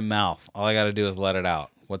in my mouth. All I got to do is let it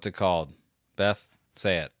out. What's it called? Beth,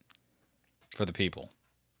 say it for the people.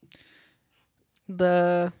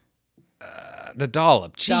 The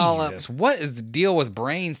dollop. Dollop. Jesus, what is the deal with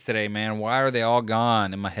brains today, man? Why are they all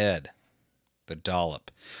gone in my head? the dollop.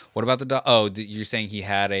 What about the you're saying he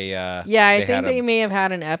had a... Yeah, I think they may have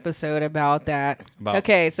had an episode about that.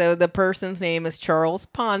 Okay, so the person's name is Charles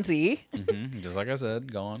Ponzi. Just like I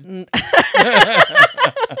said, go on.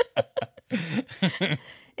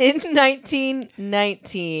 In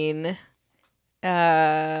 1919,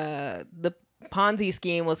 the Ponzi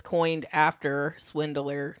scheme was coined after a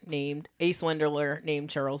swindler named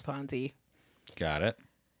Charles Ponzi. Got it.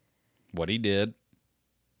 What he did.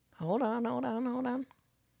 Hold on.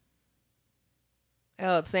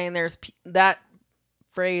 Oh, it's saying that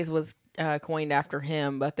phrase was coined after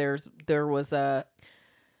him, but there was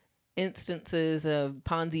instances of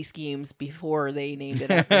Ponzi schemes before they named it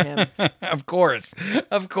after him. Of course.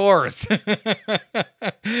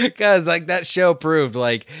 Because like that show proved,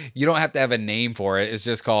 like, you don't have to have a name for it. It's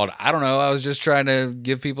just called, I don't know, I was just trying to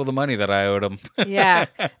give people the money that I owed them. Yeah.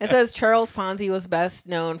 It says Charles Ponzi was best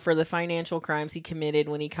known for the financial crimes he committed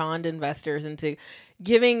when he conned investors into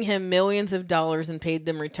giving him millions of dollars and paid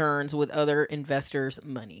them returns with other investors'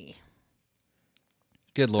 money.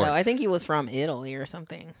 Good Lord. So I think he was from Italy or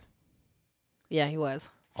something. Yeah, he was.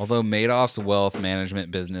 Although Madoff's wealth management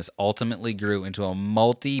business ultimately grew into a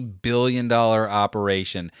multi-billion-dollar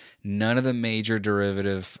operation, none of the major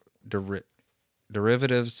derivatives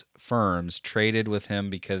firms traded with him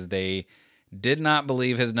because they did not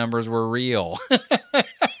believe his numbers were real.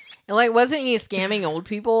 Like, wasn't he scamming old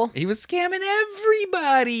people? He was scamming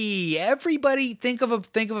everybody. Everybody. Think of a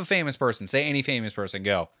famous person. Say any famous person.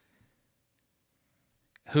 Go.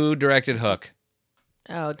 Who directed Hook?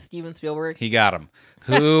 Oh, it's Steven Spielberg. He got him.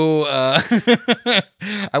 Who? I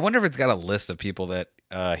wonder if it's got a list of people that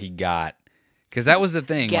he got, because that was the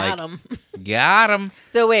thing. Got him. Got him.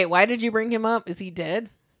 So wait, why did you bring him up? Is he dead?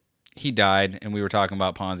 He died, and we were talking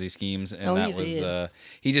about Ponzi schemes, and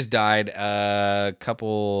he just died.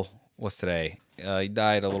 Couple. What's today? He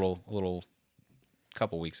died a little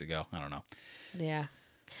couple weeks ago. I don't know. Yeah,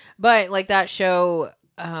 but like that show,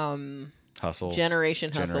 Hustle.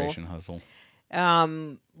 Generation Hustle.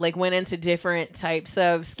 Like went into different types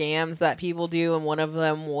of scams that people do, and one of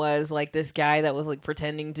them was like this guy that was like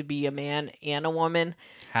pretending to be a man and a woman,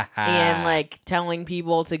 and like telling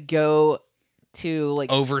people to go to like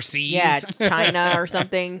overseas, China or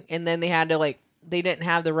something, and then they had to they didn't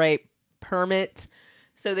have the right permit,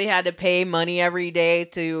 so they had to pay money every day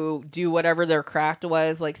to do whatever their craft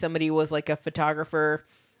was. Like somebody was like a photographer,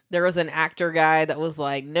 there was an actor guy that was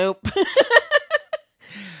like, nope.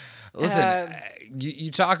 Listen,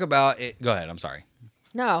 you talk about it. Go ahead. I'm sorry.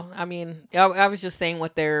 No, I mean, I was just saying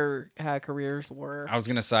what their careers were. I was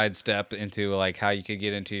going to sidestep into like how you could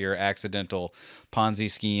get into your accidental Ponzi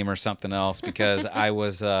scheme or something else, because I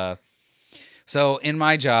was so in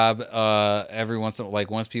my job, every once in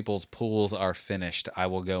once people's pools are finished, I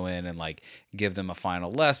will go in and like give them a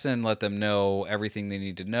final lesson, let them know everything they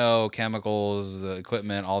need to know, chemicals, the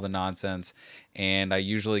equipment, all the nonsense, and I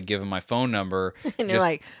usually give them my phone number. And you're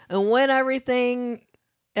like, and when everything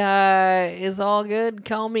is all good,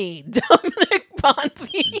 call me Dominic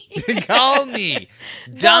Ponzi. Call me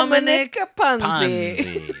Dominic Ponzi.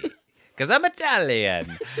 Ponzi. Because I'm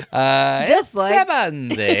Italian. Just like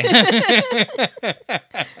Ponzi.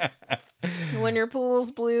 When your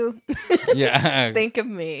pool's blue, Yeah. think of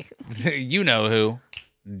me. You know who.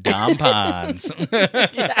 Dom Pons.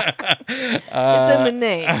 It's in the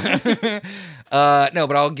name. No,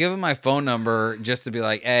 but I'll give them my phone number just to be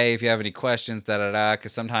like, hey, if you have any questions,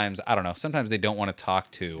 because sometimes, I don't know, sometimes they don't want to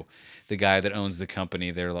talk to the guy that owns the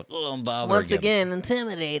company. They're like, oh, I'm bothering Once again,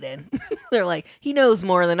 intimidated. They're like, he knows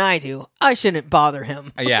more than I do. I shouldn't bother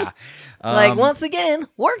him. Yeah. Like, once again,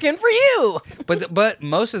 working for you. But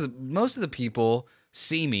most of the people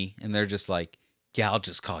see me and they're just like, yeah, I'll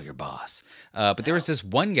just call your boss. But there was this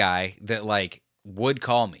one guy that like would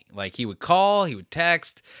call me. Like he would call, he would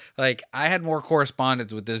text. Like I had more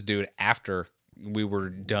correspondence with this dude after we were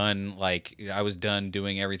done. Like I was done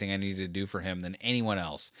doing everything I needed to do for him than anyone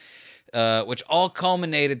else. Which all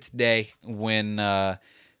culminated today when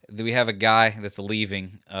we have a guy that's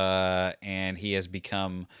leaving, and he has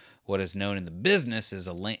become what is known in the business as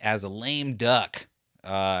a lame duck.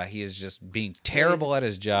 He is just being terrible at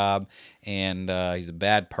his job, and he's a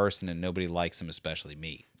bad person, and nobody likes him, especially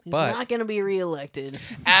me. He's But not going to be reelected.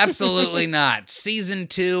 absolutely not. Season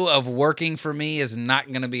 2 of working for me is not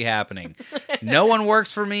going to be happening. No one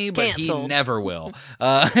works for me, but Canceled. he never will.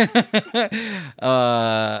 And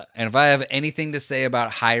if I have anything to say about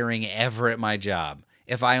hiring ever at my job,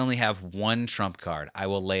 if I only have one trump card, I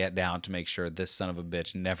will lay it down to make sure this son of a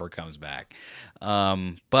bitch never comes back.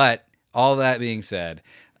 But all that being said,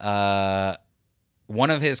 one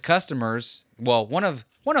of his customers, well, one of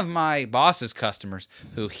my boss's customers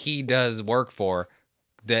who he does work for,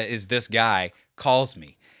 that is this guy, calls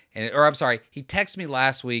me. He texted me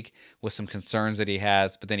last week with some concerns that he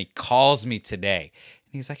has, but then he calls me today.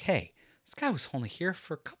 And he's like, hey, this guy was only here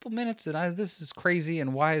for a couple minutes, and this is crazy,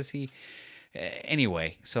 and why is he...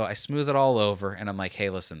 Anyway, so I smooth it all over, and I'm like, hey,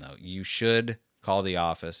 listen, though, you should call the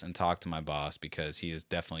office and talk to my boss, because he is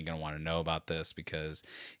definitely going to want to know about this, because,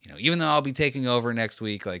 even though I'll be taking over next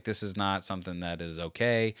week, like, this is not something that is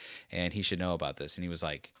okay, and he should know about this. And he was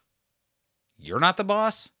like, you're not the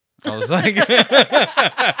boss? I was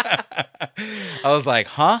like,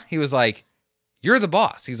 huh? He was like, you're the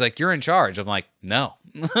boss. He's like, you're in charge. I'm like, no,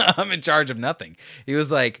 I'm in charge of nothing. He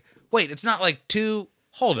was like, wait, it's not like two.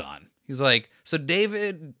 Hold on. He's like, so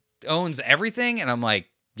David owns everything? And I'm like,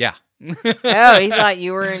 yeah. Oh, he thought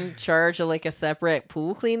you were in charge of like a separate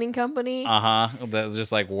pool cleaning company? That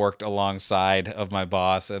just like worked alongside of my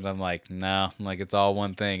boss. And I'm like, no, it's all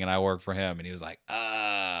one thing. And I work for him. And he was like,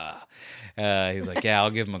 he's like, yeah, I'll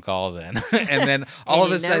give him a call then. And then all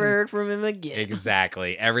of a sudden, never heard from him again.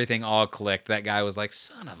 Exactly. Everything all clicked. That guy was like,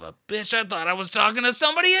 son of a bitch, I thought I was talking to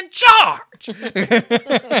somebody in charge.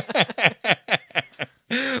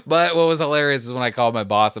 But what was hilarious is when I called my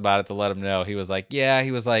boss about it to let him know, he was like, yeah,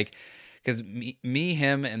 because me,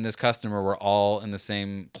 him, and this customer were all in the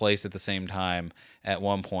same place at the same time at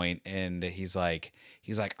one point, and he's like,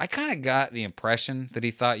 I kind of got the impression that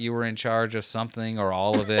he thought you were in charge of something or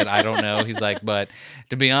all of it. I don't know. He's like, but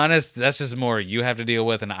to be honest, that's just more you have to deal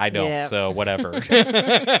with, and I don't. Yeah. So whatever.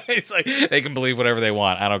 It's like they can believe whatever they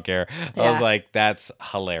want. I don't care. Yeah. I was like, that's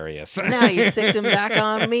hilarious. Now you sicked him back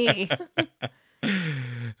on me.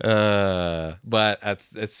 But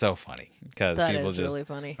it's so funny because people just really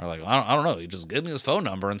funny. Are like, I don't know. He just gave me his phone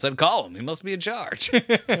number and said call him. He must be in charge.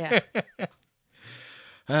 Yeah.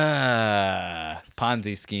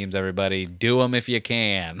 Ponzi schemes, everybody. Do them if you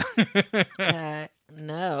can.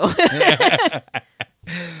 No.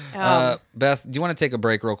 Beth, do you want to take a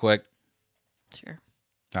break real quick? Sure.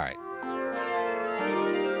 All right.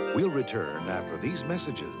 We'll return after these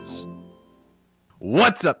messages.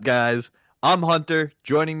 What's up, guys? I'm Hunter.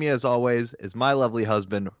 Joining me, as always, is my lovely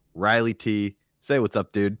husband, Riley T. Say what's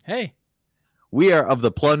up, dude. Hey. We are of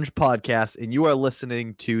the Plunge Podcast, and you are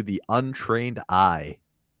listening to The Untrained Eye.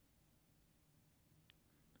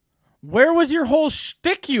 Where was your whole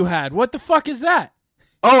shtick you had? What the fuck is that?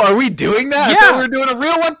 Oh, are we doing that? Yeah. I thought we were doing a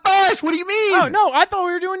real one first. What do you mean? Oh, no, I thought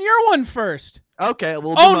we were doing your one first. Okay,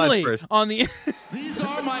 we'll do only mine first. On the... These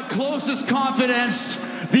are my closest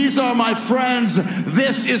confidants. These are my friends.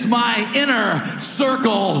 This is my inner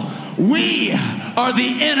circle. We are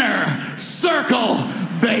the inner circle,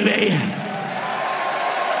 baby.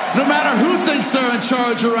 No matter who thinks they're in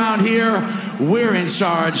charge around here, we're in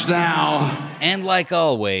charge now. And like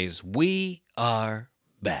always, we are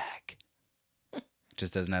back.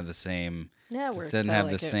 Just doesn't have the same. Yeah, doesn't have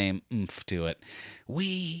the same oomph to it.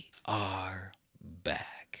 We are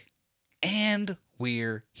back, and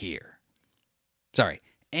we're here. Sorry,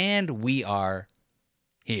 and we are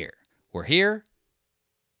here. We're here.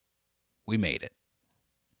 We made it.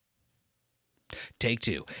 Take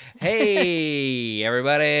two. Hey,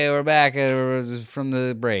 everybody, we're back from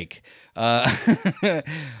the break. All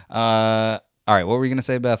right, what were you gonna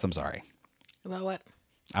say, Beth? I'm sorry. About what?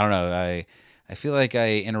 I don't know. I feel like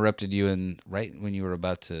I interrupted you right when you were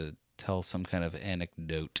about to tell some kind of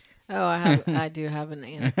anecdote. Oh, I do have an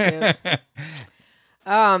anecdote.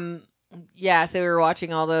 Yeah, so we were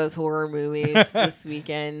watching all those horror movies this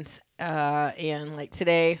weekend, and like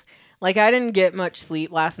today, like I didn't get much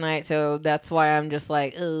sleep last night, so that's why I'm just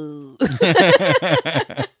like, ugh.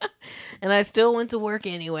 And I still went to work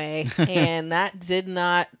anyway, and that did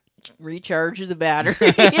not recharge the battery,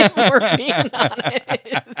 for being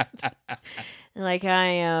honest. Like I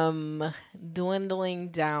am dwindling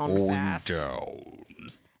down fast.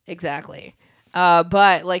 Exactly.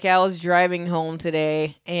 But like I was driving home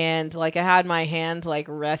today, and like I had my hand like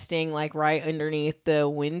resting like right underneath the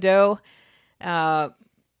window.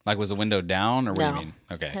 Like was the window down, or what do you mean?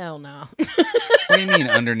 Okay. Hell no. What do you mean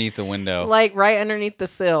underneath the window? Like right underneath the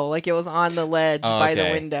sill, like it was on the ledge by the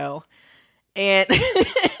window. And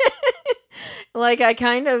like I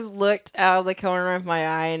kind of looked out of the corner of my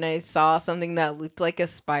eye and I saw something that looked like a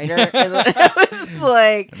spider, and then I was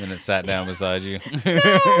like, and then it sat down beside you. No.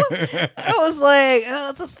 I was like, oh,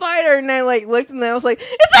 it's a spider, and I like looked and I was like,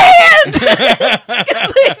 it's a hand,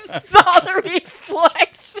 because I saw the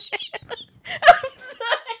reflection of the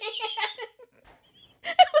hand.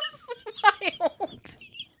 It was my own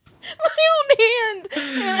hand.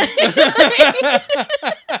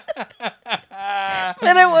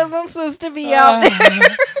 And it wasn't supposed to be out there.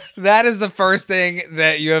 That is the first thing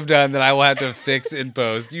that you have done that I will have to fix in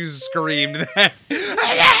post. You screamed that.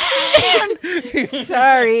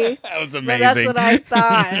 Sorry. That was But amazing. that's what I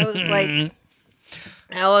thought. I was like,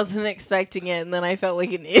 I wasn't expecting it, and then I felt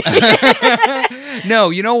like an idiot. No,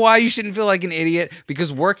 you know why you shouldn't feel like an idiot?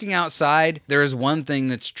 Because working outside, there is one thing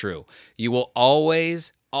that's true. You will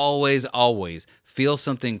always, always, always feel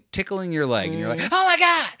something tickling your leg, and you're like, oh my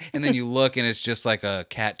God! And then you look, and it's just like a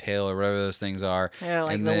cattail or whatever those things are. Yeah,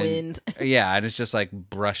 like and the then, wind. Yeah, and it's just like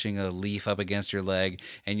brushing a leaf up against your leg,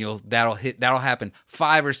 and that'll happen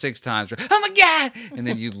 5 or 6 times. Oh my God! And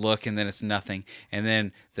then you look, and then it's nothing. And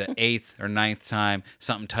then the 8th or 9th time,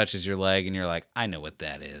 something touches your leg, and you're like, I know what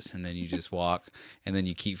that is. And then you just walk, and then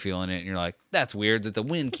you keep feeling it, and you're like, that's weird that the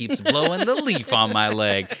wind keeps blowing the leaf on my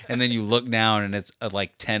leg. And then you look down, and it's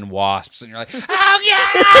like 10 wasps, and you're like, oh God!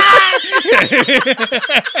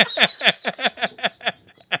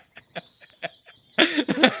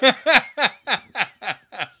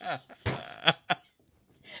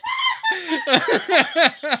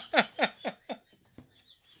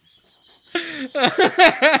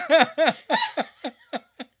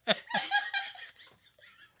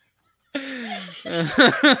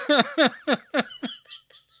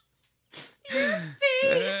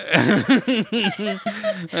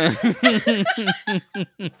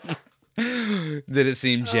 Did it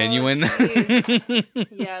seem genuine? Yeah,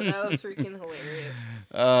 that was freaking hilarious.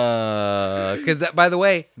 Because that, by the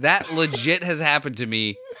way, that legit has happened to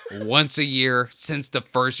me once a year since the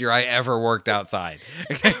first year I ever worked outside.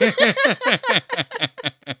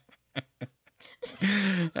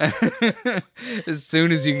 As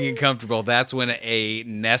soon as you get comfortable, that's when a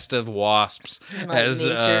nest of wasps has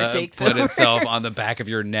nature takes put over. itself on the back of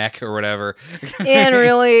your neck or whatever. And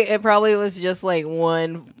really, it probably was just like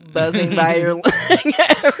one buzzing by your leg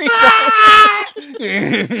every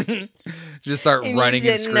time. Just start And you running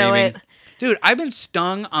and didn't know screaming. it. Dude, I've been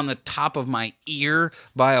stung on the top of my ear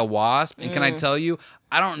by a wasp. And can I tell you,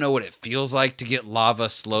 I don't know what it feels like to get lava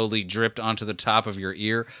slowly dripped onto the top of your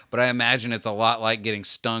ear, but I imagine it's a lot like getting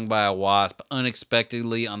stung by a wasp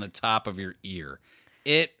unexpectedly on the top of your ear.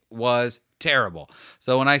 It was terrible.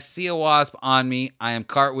 So when I see a wasp on me, I am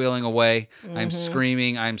cartwheeling away. I'm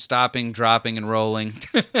screaming. I'm stopping, dropping, and rolling.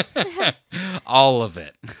 All of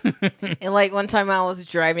it. And like one time I was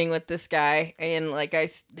driving with this guy, and like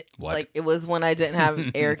What? like it was when I didn't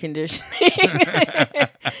have air conditioning.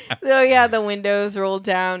 So yeah, the windows rolled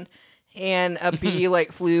down, and a bee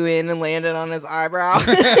like flew in and landed on his eyebrow.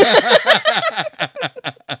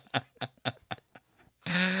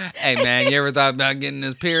 Hey man, you ever thought about getting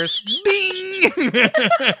this pierced? Bing!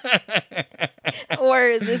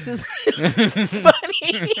 Or this is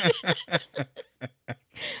funny.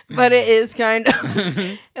 But it is kind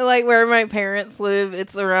of like where my parents live.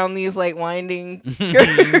 It's around these like winding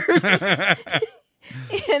curves.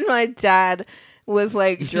 And my dad was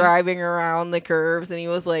like driving around the curves, and he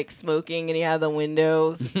was like smoking, and he had the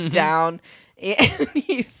windows down, and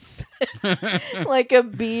he said, like a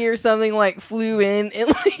bee or something like flew in and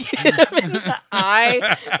like hit him in the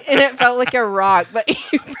eye, and it felt like a rock, but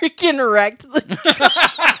he freaking wrecked the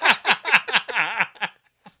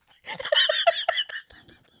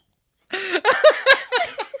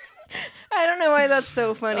I don't know why that's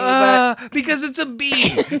so funny, but Because it's a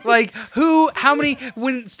bee. Like, how many,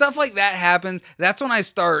 when stuff like that happens, that's when I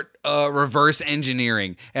start reverse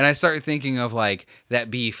engineering. And I start thinking of, like, that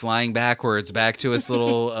bee flying backwards back to its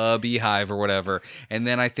little beehive or whatever. And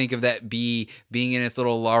then I think of that bee being in its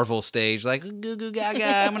little larval stage, like, goo goo gaga,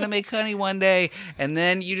 I'm going to make honey one day. And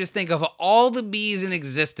then you just think of all the bees in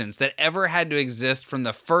existence that ever had to exist, from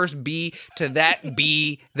the first bee to that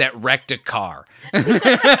bee that wrecked a car.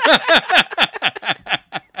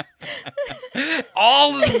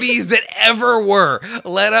 All of the bees that ever were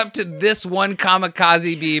led up to this one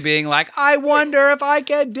kamikaze bee being like, I wonder if I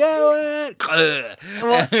can do it.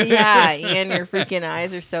 well, yeah, and your freaking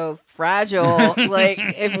eyes are so fragile. Like,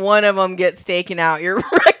 if one of them gets taken out, you're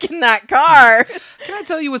wrecking that car. Can I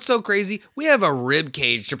tell you what's so crazy? We have a rib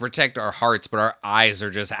cage to protect our hearts, but our eyes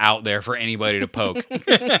are just out there for anybody to poke.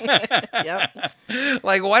 Yep.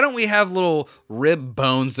 Like, why don't we have little rib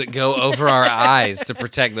bones that go over our eyes to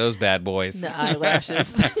protect those bad boys? The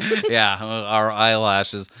eyelashes. Yeah, our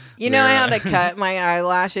eyelashes. You know, I They're, had to cut my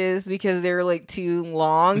eyelashes because they were like too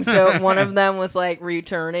long. So one of them was like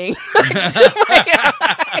returning to my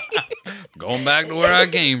eye. going back to where I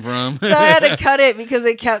came from. So I had to cut it because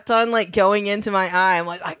it kept on like going into my eye. I'm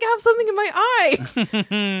like, I have something in my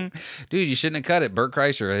eye. Dude, you shouldn't have cut it. Bert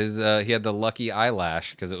Kreischer, he had the lucky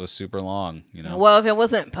eyelash because it was super long. You know, Well, if it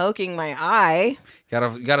wasn't poking my eye,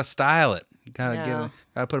 gotta style it. Gotta No.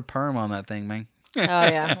 gotta put a perm on that thing, man.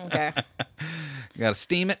 yeah, okay. You gotta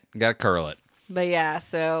steam it, you gotta curl it. But yeah,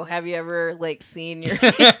 so have you ever like seen your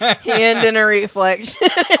hand in a reflection?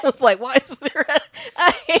 It was like, why is there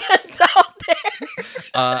a hand out there?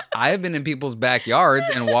 I have been in people's backyards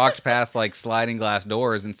and walked past like sliding glass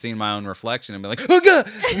doors and seen my own reflection and be like, oh god!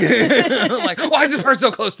 Like, why is this person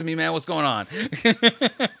so close to me, man? What's going on?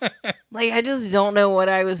 Like, I just don't know what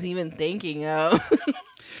I was even thinking of.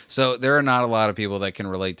 So there are not a lot of people that can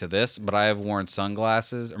relate to this, but I have worn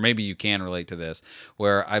sunglasses, or maybe you can relate to this,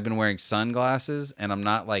 where I've been wearing sunglasses and I'm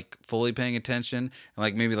not like fully paying attention, and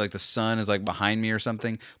like maybe like the sun is like behind me or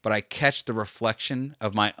something, but I catch the reflection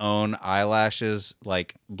of my own eyelashes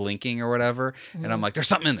like blinking or whatever, and I'm like, there's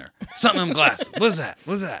something in there, something in my glasses. What's that?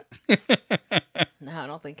 What's that? No, I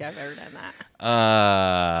don't think I've ever done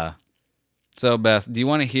that. So Beth, do you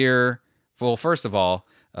want to hear? Well, first of all.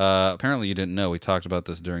 Apparently you didn't know, we talked about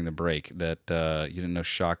this during the break, that you didn't know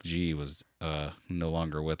Shock G was no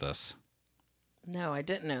longer with us. No, I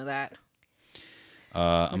didn't know that.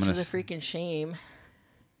 Which is a freaking shame.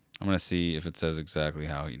 I'm going to see if it says exactly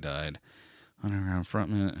how he died. Underground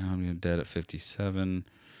frontman, dead at 57.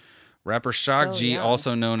 Rapper Shock G, young.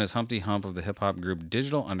 also known as Humpty Hump of the hip-hop group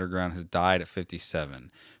Digital Underground, has died at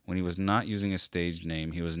 57. When he was not using a stage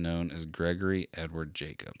name, he was known as Gregory Edward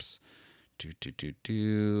Jacobs.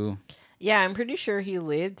 Yeah, I'm pretty sure he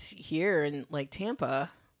lived here in like Tampa,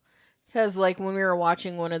 because like when we were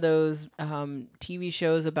watching one of those TV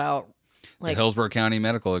shows about like the Hillsborough County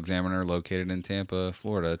Medical Examiner, located in Tampa,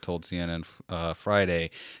 Florida, told CNN Friday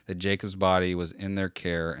that Jacob's body was in their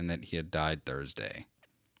care and that he had died Thursday.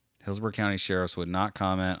 Hillsborough County sheriffs would not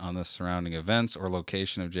comment on the surrounding events or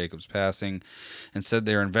location of Jacob's passing, and said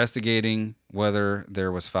they are investigating whether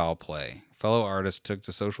there was foul play. Fellow artists took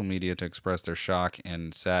to social media to express their shock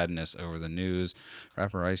and sadness over the news.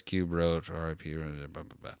 Rapper Ice Cube wrote, R.I.P.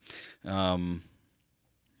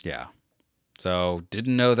 Yeah. So,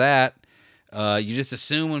 didn't know that. You just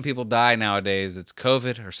assume when people die nowadays it's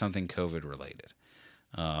COVID or something COVID related.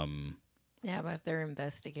 Yeah, but if they're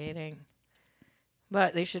investigating.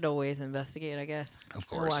 But they should always investigate, I guess. Of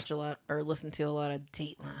course. Or watch a lot or listen to a lot of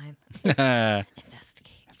Dateline. Investigate.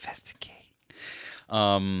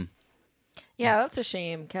 Yeah, that's a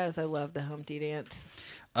shame because I love the Humpty Dance.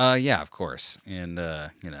 Yeah, of course. And,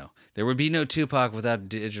 there would be no Tupac without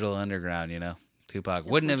Digital Underground, Tupac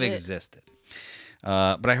wouldn't have existed.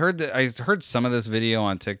 But I heard some of this video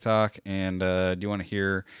on TikTok, and do you want to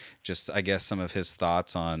hear just, I guess, some of his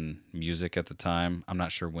thoughts on music at the time? I'm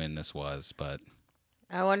not sure when this was, but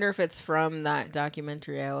I wonder if it's from that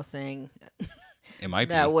documentary I was saying. It might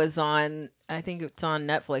be. That was on, I think it's on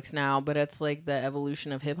Netflix now, but it's like the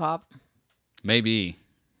evolution of hip hop. Maybe,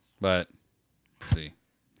 but let's see.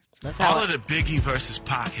 All of the Biggie versus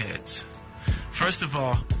Pac heads. First of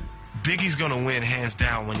all, Biggie's gonna win hands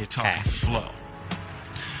down when you're talking flow.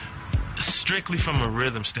 Strictly from a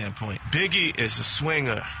rhythm standpoint, Biggie is a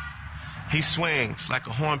swinger. He swings like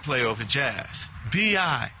a horn player over jazz.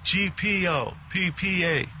 B-I-G-P-O,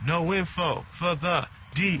 P-P-A, no info for the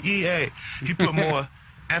D-E-A. He put more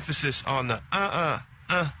emphasis on the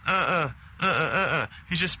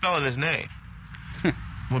He's just spelling his name.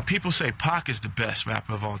 When people say Pac is the best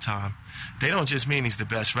rapper of all time, they don't just mean he's the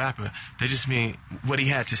best rapper. They just mean what he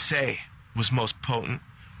had to say was most potent,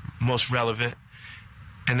 most relevant,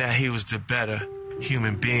 and that he was the better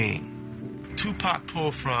human being. Tupac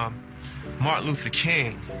pulled from Martin Luther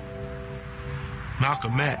King,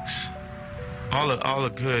 Malcolm X, all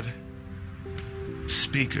the good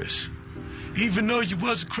speakers. Even though you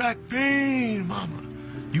was a crack fiend, mama,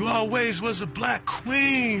 you always was a black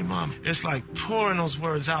queen, mama. It's like pouring those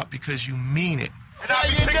words out because you mean it. And I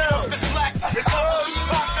be picking up the slack. It's all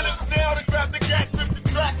apocalypse now to grab the gat, rip the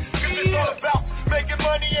track. Cause it's all about making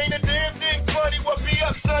money, ain't a damn thing funny. What be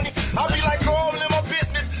up, sonny? I be like all in my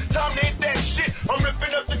business. Time to hit that shit. I'm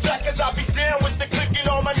ripping up the track cause I be down with the click and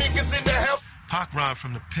all my niggas in the house. Pac rhymed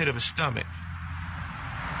from the pit of his stomach.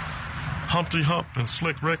 Humpty Hump and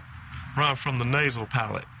Slick Rick rhymed from the nasal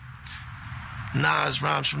palate. Nas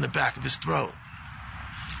rhymes from the back of his throat.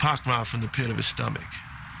 Pac rhymed from the pit of his stomach.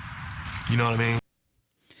 You know what I mean?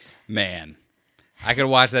 Man, I could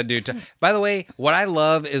watch that dude. By the way, what I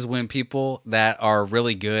love is when people that are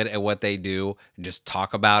really good at what they do just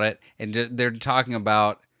talk about it. And they're talking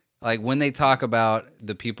about, like, when they talk about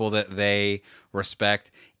the people that they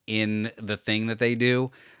respect in the thing that they do.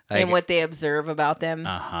 Like, and what they observe about them.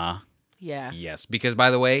 Uh-huh. Yeah. Yes, because by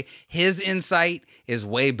the way, his insight is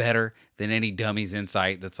way better than any dummy's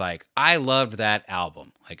insight that's like, I loved that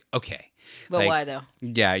album. Like, okay, But Like, why though?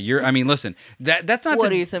 Yeah, I mean, listen, that's not.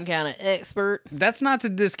 What are you, some kind of expert? That's not to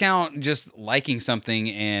discount just liking something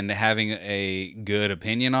and having a good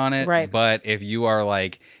opinion on it. Right. But if you are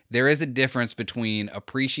like, there is a difference between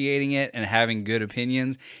appreciating it and having good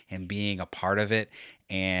opinions and being a part of it.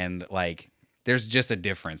 And like, there's just a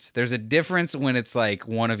difference. There's a difference when it's like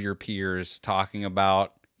one of your peers talking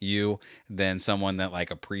about you than someone that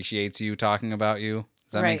like appreciates you talking about you.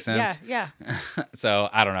 Does that make sense? Yeah. So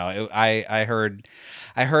I don't know. I heard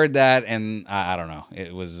that, and I don't know.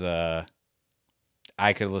 It was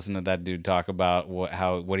I could listen to that dude talk about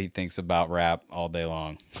what he thinks about rap all day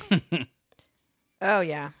long. Oh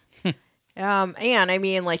yeah. And I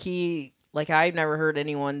mean, I've never heard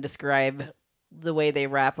anyone describe the way they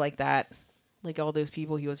rap like that. Like all those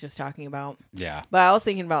people he was just talking about. Yeah. But I was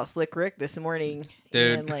thinking about Slick Rick this morning.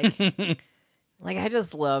 Dude. And like I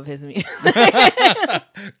just love his music.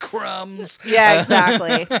 Crumbs. Yeah,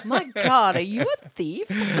 exactly. My God, are you a thief?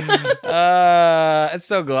 It's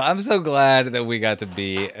so glad. I'm so glad that we got to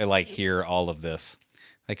be like hear all of this.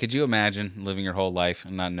 Like, could you imagine living your whole life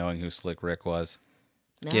and not knowing who Slick Rick was?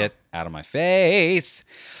 No. Get out of my face.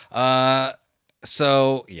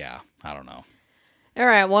 So yeah, I don't know. All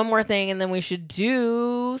right, one more thing, and then we should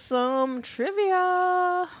do some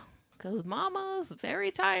trivia. Because Mama's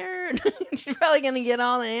very tired. She's probably going to get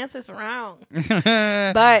all the answers wrong.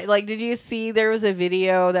 But, like, did you see there was a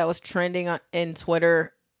video that was trending on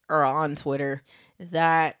Twitter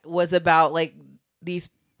that was about, like, these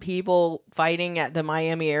people fighting at the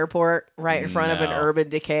Miami airport right in front of an Urban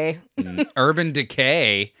Decay? Urban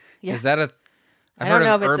Decay? Yeah. Is that a... I've I don't heard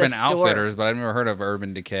know of if it's a Urban store. Outfitters, but I've never heard of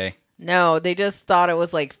Urban Decay. No, they just thought it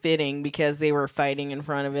was, like, fitting because they were fighting in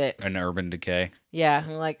front of it. An Urban Decay. Yeah,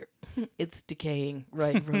 like, it's decaying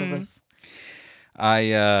right in front of us. All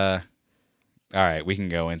right, we can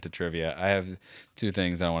go into trivia. I have two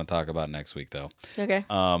things that I want to talk about next week, though. Okay.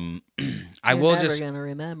 I will You're just... never gonna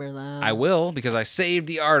remember that. I will, because I saved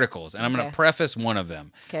the articles, and I'm going Okay. to preface one of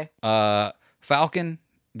them. Okay. The Falcon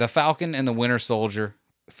and the Winter Soldier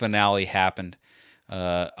finale happened.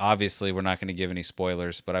 Obviously, we're not going to give any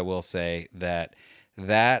spoilers, but I will say that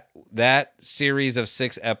series of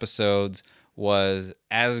 6 episodes was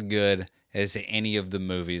as good as any of the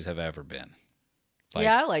movies have ever been. Like,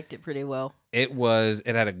 yeah, I liked it pretty well. it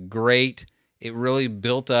really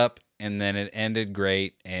built up, and then it ended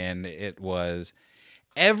great, and it was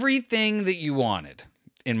everything that you wanted,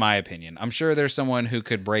 in my opinion. I'm sure there's someone who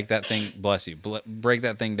could break that thing, bless you, break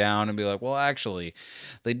that thing down and be like, well, actually,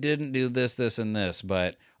 they didn't do this, this, and this,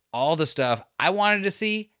 but all the stuff I wanted to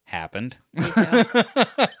see happened.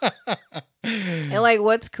 And like,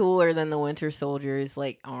 what's cooler than the Winter Soldier's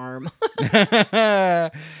like arm? Yeah,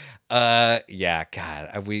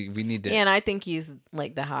 God, we need to. And I think he's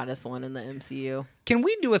like the hottest one in the MCU. Can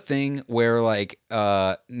we do a thing where like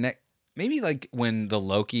maybe like when the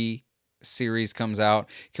Loki series comes out,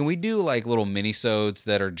 can we do like little minisodes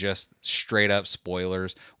that are just straight up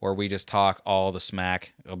spoilers, where we just talk all the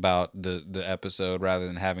smack about the episode rather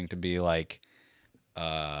than having to be like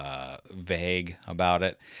vague about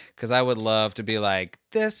it? Because I would love to be like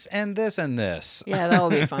this and this and this. Yeah, that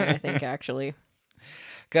would be fun, I think, actually.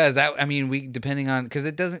 Because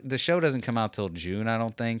the show doesn't come out till June, I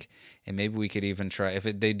don't think, and maybe we could even try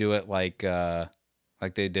they do it like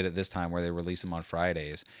they did it this time, where they release them on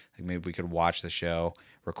Fridays. Like maybe we could watch the show,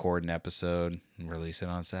 record an episode, and release it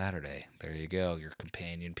on Saturday. There you go, your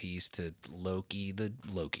companion piece to Loki, the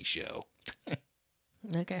Loki show.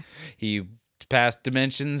 Okay. He passed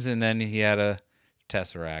dimensions, and then he had a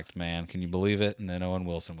Tesseract. Man, can you believe it? And then Owen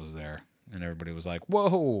Wilson was there, and everybody was like,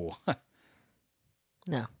 "Whoa!"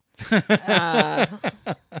 No.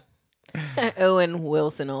 Owen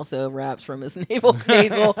Wilson also raps from his nasal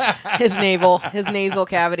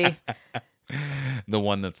cavity. The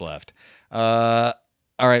one that's left. All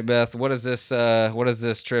right, Beth. What is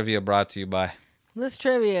this trivia brought to you by? This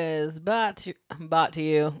trivia is brought to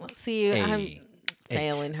you. Let's see you. I'm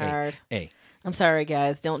failing hard. Hey. I'm sorry,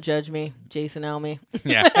 guys. Don't judge me. Jason Elmy.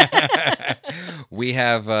 Yeah. We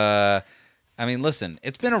have I mean, listen,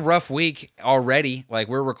 it's been a rough week already. Like,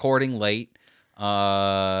 we're recording late. You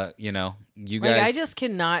guys. I just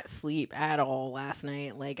could not sleep at all last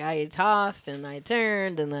night. Like, I tossed and I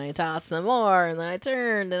turned and then I tossed some more and then I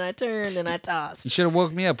turned and I turned and I tossed. You should have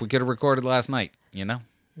woke me up. We could have recorded last night,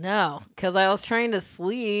 No, because I was trying to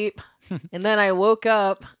sleep and then I woke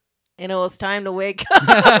up and it was time to wake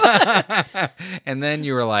up. And then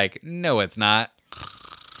you were like, no, it's not.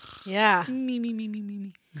 Yeah.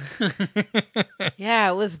 Me. Yeah,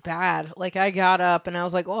 it was bad. Like, I got up and I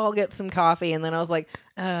was like, well, I'll get some coffee. And then I was like,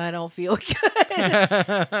 I don't feel good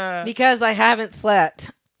because I haven't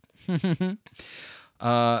slept.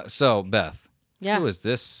 So, Beth, Yeah. who is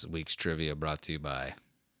this week's trivia brought to you by?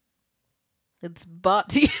 It's brought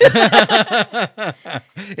to you.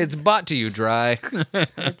 It's bought to you, Dry.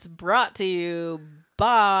 It's brought to you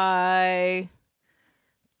by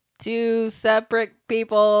two separate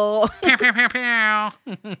people. The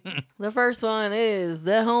first one is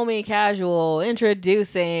the Homie Casual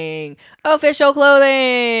introducing official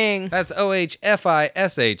clothing. That's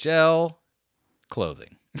OHFISHL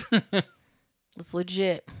clothing. It's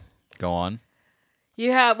legit. Go on.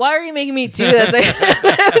 Why are you making me do this?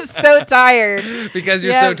 I'm so tired. Because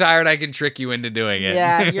you're so tired, I can trick you into doing it.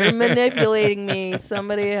 Yeah, you're manipulating me.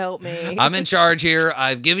 Somebody help me. I'm in charge here.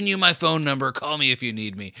 I've given you my phone number. Call me if you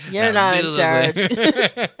need me. You're Now, not in do charge.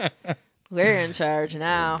 the- We're in charge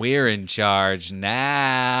now. We're in charge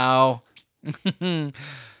now.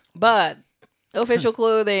 But official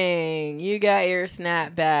clothing, you got your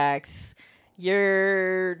snapbacks,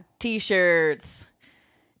 your t-shirts,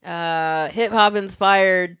 hip hop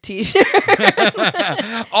inspired t-shirts.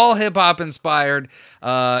 All hip hop inspired.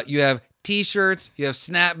 You have t-shirts, you have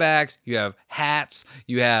snapbacks, you have hats,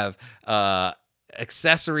 you have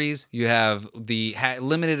accessories, you have the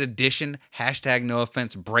limited edition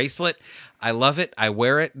 #NoOffense bracelet. I love it. I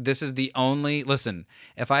wear it. This is the only, listen,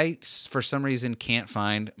 if I for some reason can't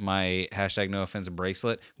find my #NoOffense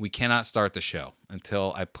bracelet, we cannot start the show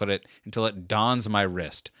until it dawns my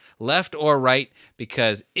wrist, left or right,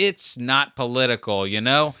 because it's not political, you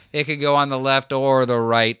know? It could go on the left or the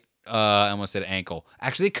right. I almost said ankle.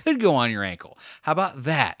 Actually, it could go on your ankle. How about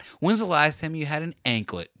that? When's the last time you had an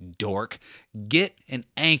anklet, dork? Get an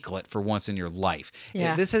anklet for once in your life.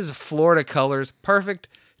 Yeah. This is Florida colors, perfect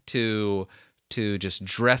to just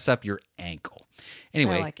dress up your ankle.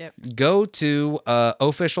 Anyway, I like it. go to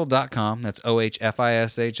official.com. That's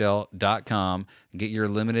OHFISHL.com. Get your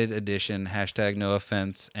limited edition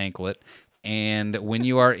 #NoOffense anklet. And when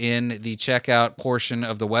you are in the checkout portion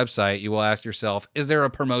of the website, you will ask yourself, is there a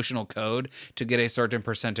promotional code to get a certain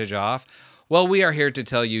percentage off? Well, we are here to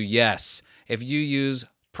tell you yes. If you use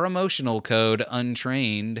promotional code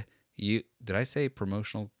untrained, did I say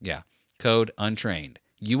promotional? Yeah, code untrained.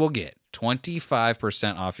 You will get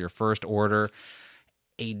 25% off your first order,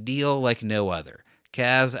 a deal like no other.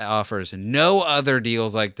 Kaz offers no other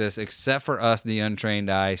deals like this except for us, the untrained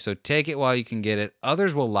eye. So take it while you can get it.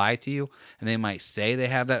 Others will lie to you, and they might say they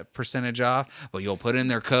have that percentage off, but you'll put in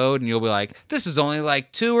their code, and you'll be like, this is only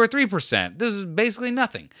like 2 or 3%. This is basically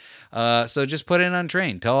nothing. So just put in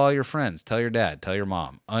untrained. Tell all your friends. Tell your dad. Tell your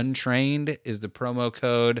mom. Untrained is the promo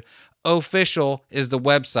code. Official is the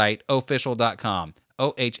website, official.com.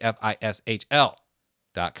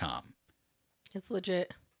 OHFISHL.com. It's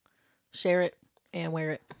legit. Share it and wear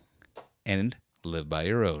it. And live by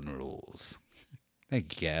your own rules.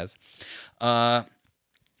 Thank you, Kaz.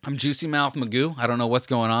 I'm Juicy Mouth Magoo. I don't know what's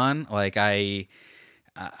going on. Like I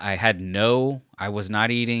was not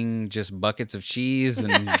eating just buckets of cheese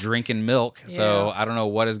and drinking milk. So I don't know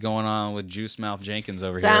what is going on with Juice Mouth Jenkins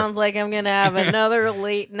over here. Sounds like I'm going to have another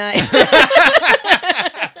late night.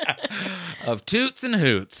 Of toots and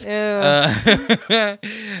hoots.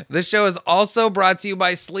 This show is also brought to you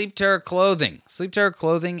by Sleep Terror Clothing. Sleep Terror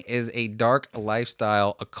Clothing is a dark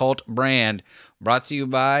lifestyle occult brand brought to you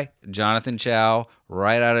by Jonathan Chow,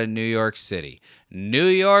 right out of New York City. New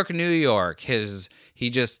York. He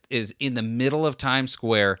just is in the middle of Times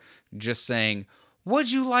Square just saying,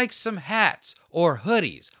 would you like some hats or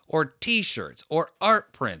hoodies or t-shirts or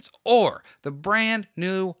art prints or the brand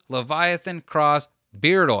new Leviathan Cross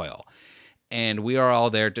beard oil? And we are all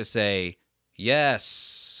there to say,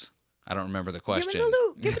 yes. I don't remember the question. Give me the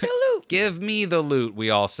loot. Give me the loot. Give me the loot, we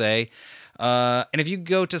all say. And if you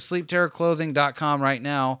go to sleepterrorclothing.com right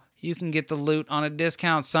now, you can get the loot on a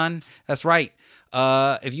discount, son. That's right.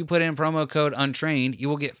 If you put in promo code untrained, you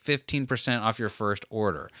will get 15% off your first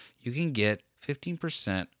order. You can get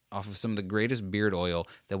 15% off of some of the greatest beard oil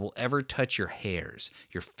that will ever touch your hairs,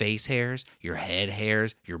 your face hairs, your head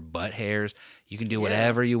hairs, your butt hairs. You can do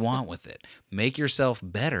whatever you want with it. Make yourself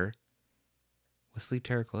better with Sleep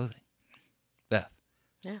Terror Clothing. Beth.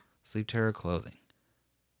 Yeah. Sleep Terror Clothing.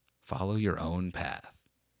 Follow your own path.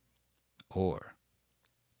 Or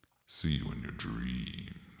See you in your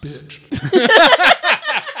dreams. bitch.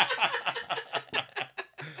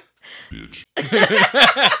 Bitch.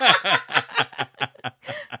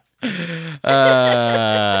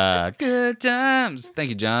 Good times. Thank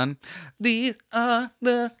you, John. These are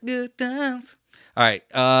the good times. All right,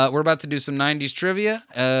 we're about to do some 90s trivia.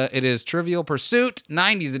 It is Trivial Pursuit,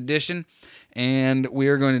 90s edition. And we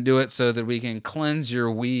are going to do it so that we can cleanse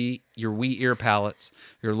your wee ear palates,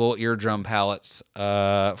 your little eardrum palates,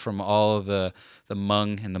 from all of the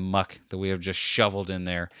mung and the muck that we have just shoveled in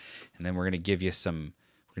there. And then we're going to give you some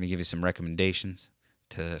recommendations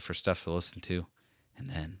for stuff to listen to. And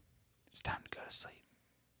then it's time to go to sleep.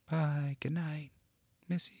 Bye. Good night.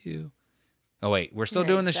 Miss you. Oh, wait. We're still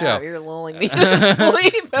doing the show. You're lulling me to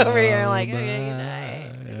sleep over here. Like, okay, good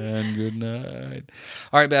night. And good night.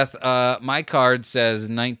 All right, Beth. My card says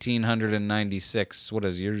 1996. What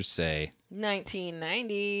does yours say?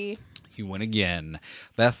 1990. You win again.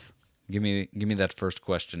 Beth, give me that first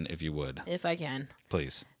question, if you would. If I can.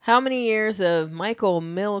 Please. How many years of Michael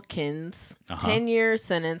Milken's 10-year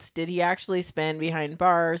sentence did he actually spend behind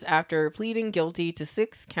bars after pleading guilty to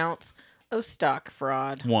 6 counts of stock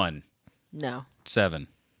fraud? 1. No. 7.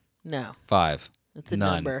 No. 5. It's a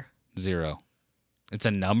None. number. 0. It's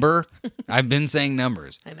a number? I've been saying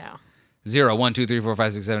numbers. I know. 0, 1, 2, 3, 4,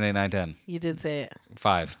 5, 6, 7, 8, 9, 10. You did say it.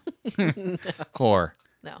 5. No. 4.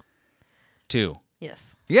 No. 2.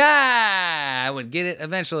 Yes. Yeah, I would get it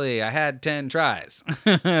eventually. I had 10 tries.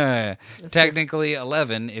 Technically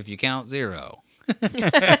 11 if you count 0.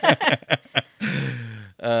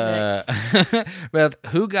 Beth,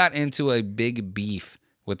 who got into a big beef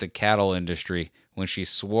with the cattle industry when she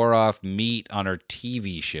swore off meat on her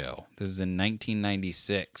TV show? This is in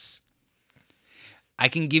 1996. I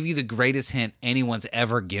can give you the greatest hint anyone's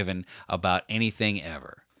ever given about anything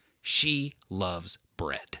ever. She loves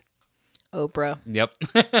bread. Oprah. Yep.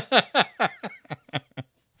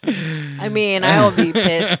 I mean, I would be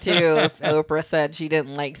pissed too if Oprah said she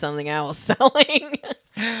didn't like something I was selling.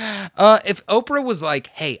 If Oprah was like,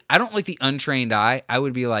 hey, I don't like the untrained eye, I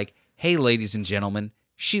would be like, hey, ladies and gentlemen,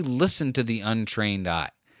 she listened to the untrained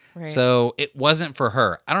eye. Right. So it wasn't for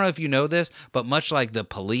her. I don't know if you know this, but much like the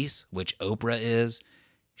police, which Oprah is,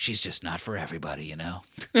 she's just not for everybody, you know?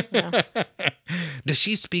 Yeah. Does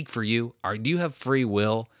she speak for you? Do you have free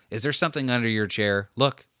will? Is there something under your chair?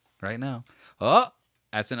 Look, right now. Oh,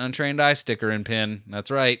 that's an untrained eye sticker and pin.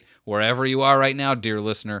 That's right. Wherever you are right now, dear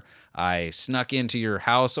listener, I snuck into your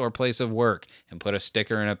house or place of work and put a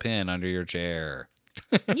sticker and a pin under your chair.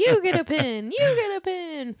 You get a pin. You get a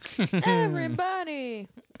pin. Everybody.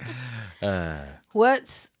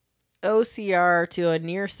 What's OCR to a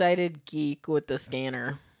nearsighted geek with the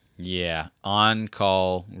scanner? Yeah,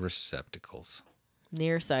 on-call receptacles.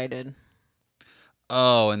 Nearsighted.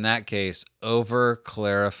 Oh, in that case,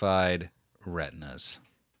 over-clarified retinas.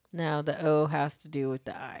 No, the O has to do with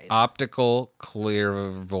the eyes. Optical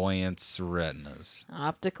clairvoyance retinas.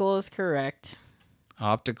 Optical is correct.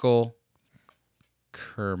 Optical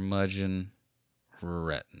curmudgeon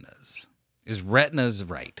retinas. Is retinas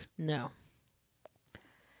right? No.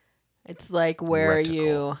 It's like where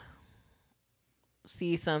you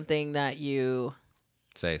see something that you...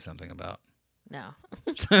 Say something about. No.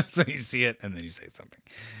 So you see it and then you say something.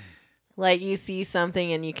 Like you see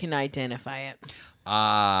something and you can identify it.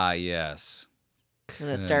 Ah, yes. And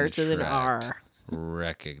it starts with an R.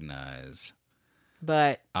 Recognize.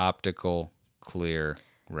 But... Optical, clear,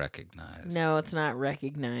 recognize. No, it's not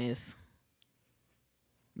recognize.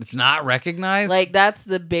 It's not recognize? Like, that's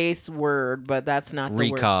the base word, but that's not the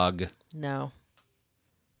word. Recog. No.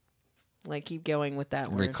 Like, keep going with that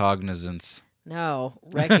word. Recognizance. No,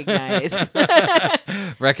 recognize.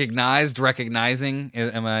 Recognized, recognizing.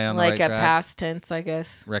 Am I on the right like track? a past tense, I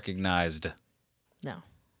guess. Recognized. No.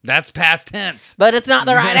 That's past tense. But it's not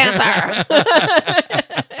the right answer.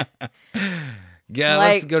 Yeah,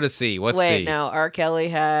 Like, let's go to C. What's wait, C? no. R. Kelly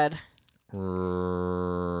had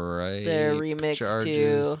Right. the remix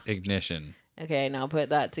charges, to... ignition. Okay, now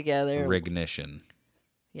put that together. Rignition.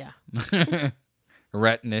 Yeah.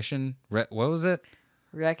 Retinition? What was it?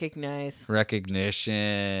 Recognize. Recognition.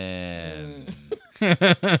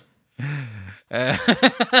 It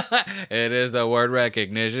is the word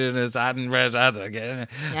recognition. It's again.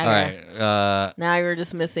 Yeah, all right. Now you're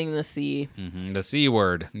just missing the C. The C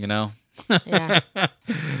word, you know? Yeah.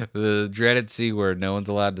 The dreaded C word. No one's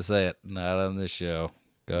allowed to say it. Not on this show.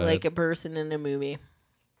 Go Like ahead. a person in a movie.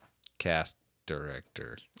 Cast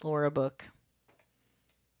director. Or a book.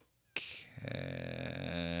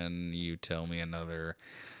 Can you tell me another?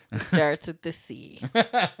 It starts with the C.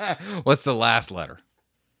 What's the last letter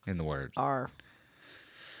in the word? R.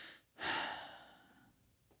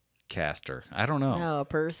 Caster. I don't know. No, a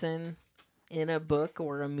person in a book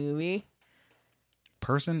or a movie.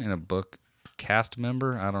 Person in a book. Cast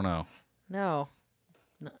member? I don't know. No.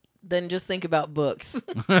 Then just think about books.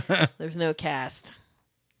 There's no cast.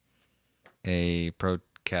 A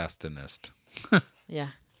procrastinist. Yeah.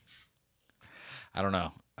 I don't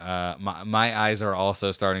know. My eyes are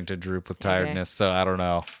also starting to droop with tiredness, so I don't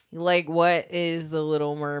know. Like, what is the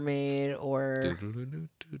Little Mermaid or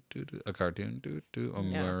A cartoon, a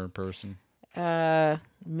mer person,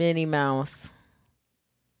 Minnie Mouse?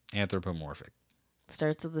 anthropomorphic,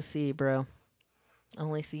 Starts with the C, bro.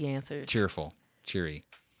 Only C answers. cheerful, cheery.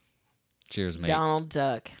 Cheers, mate. Donald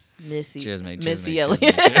Duck. Cheers, mate. Missy Cheers,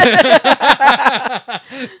 Elliott.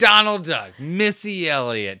 mate. Donald Duck, Missy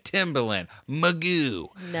Elliott, Timbaland, Magoo.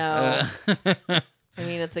 No. I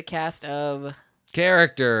mean, it's a cast of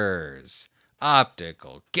Characters.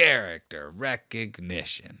 Optical character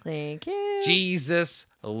recognition. Thank you. Jesus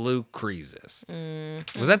Lucresis.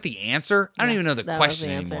 Was that the answer? I don't even know the that was question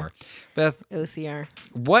the answer. anymore. Beth, OCR.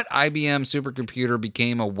 what IBM supercomputer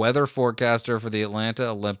became a weather forecaster for the Atlanta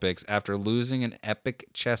Olympics after losing an epic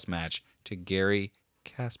chess match to Garry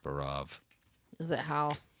Kasparov? Is it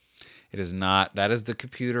HAL? It is not. That is the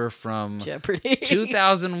computer from Jeopardy.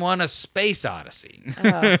 2001: A Space Odyssey.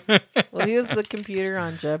 Well, he was the computer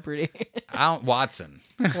on Jeopardy. Watson.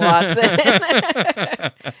 Watson. Is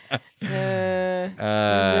it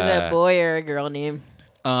a boy or a girl name?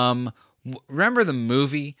 Remember the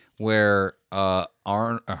movie where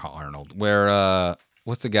Arnold, where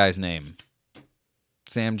what's the guy's name?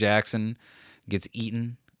 Sam Jackson gets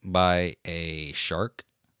eaten by a shark.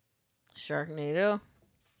 Sharknado.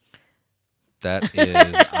 That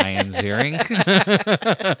is Ian's hearing.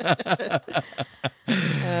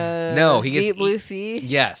 No, he gets Deep Blue Sea.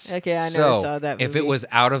 Yes. Okay, I never So, saw that movie.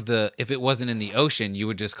 if it wasn't in the ocean, you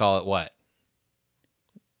would just call it what?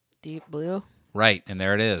 Deep Blue. Right, and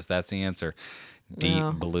there it is. That's the answer. Deep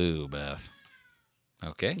No. Blue, Beth.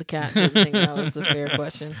 Okay. The cat didn't think that was a fair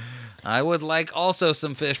question. I would like also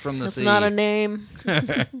some fish from the It's sea. not a name.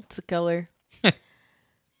 It's a color.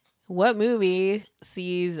 What movie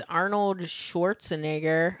sees Arnold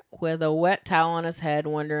Schwarzenegger with a wet towel on his head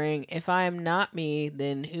wondering, if I am not me,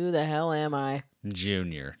 then who the hell am I?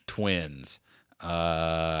 Junior, Twins,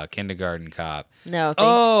 Kindergarten Cop. No.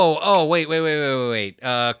 Wait.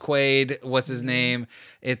 Quaid, what's his name?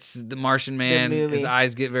 It's the Martian Man. movie. His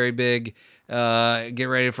eyes get very big. Get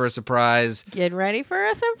ready for a surprise. Get ready for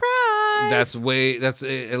a surprise. That's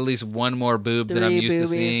at least one more boob than I'm 3 used to boobies,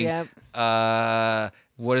 seeing. Yep.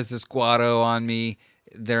 What is the squatto on me?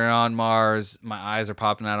 They're on Mars. My eyes are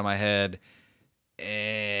popping out of my head. I'm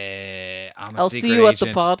a I'll secret see you at the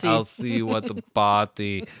agent. party. I'll see you at the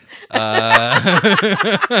party.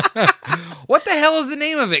 What the hell is the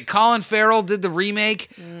name of it? Colin Farrell did the remake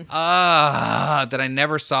that I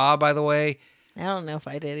never saw, by the way. I don't know if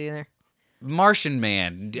I did either. Martian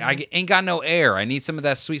Man. I ain't got no air. I need some of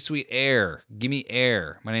that sweet, sweet air. Give me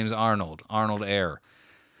air. My name's Arnold. Arnold Air.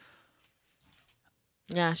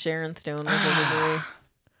 Yeah, Sharon Stone was in the movie.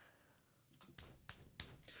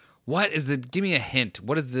 What is the? Give me a hint.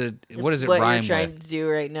 What is it What rhyme you're trying with? to do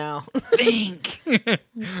right now. Think.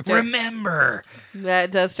 Remember.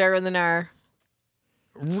 That does start with an R.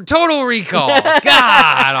 Total Recall.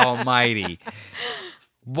 God Almighty.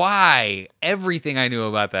 Why? Everything I knew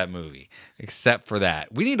about that movie, except for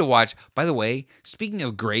that. We need to watch. By the way, speaking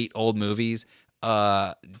of great old movies,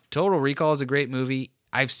 Total Recall is a great movie.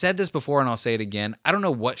 I've said this before and I'll say it again. I don't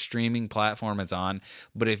know what streaming platform it's on,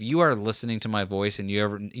 but if you are listening to my voice and you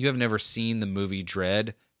have never seen the movie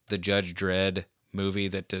Dredd, the Judge Dredd movie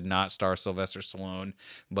that did not star Sylvester Stallone,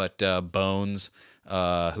 but Bones,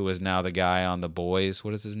 who is now the guy on The Boys.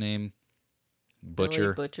 What is his name?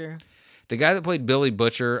 Butcher. Billy Butcher. The guy that played Billy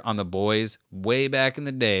Butcher on The Boys way back in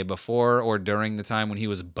the day, before or during the time when he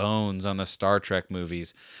was Bones on the Star Trek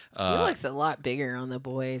movies. He looks a lot bigger on The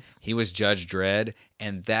Boys. He was Judge Dredd,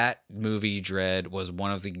 and that movie, Dredd, was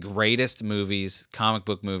one of the greatest movies, comic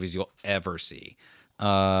book movies you'll ever see.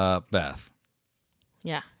 Beth.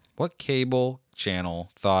 Yeah. What cable channel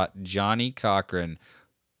thought Johnny Cochran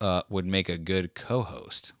would make a good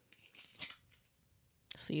co-host?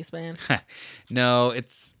 C-SPAN. No,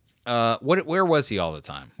 it's... where was he all the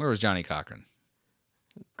time? Where was Johnny Cochran?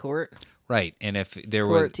 Court. Right, and if there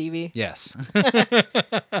Court was... TV. Yes.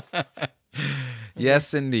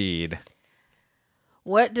 Yes, indeed.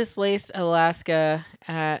 What displaced Alaska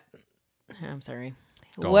at... I'm sorry.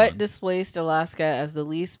 Go What on. displaced Alaska as the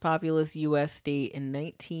least populous U.S. state in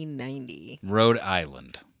 1990? Rhode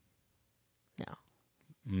Island. No.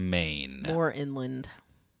 Maine. More inland.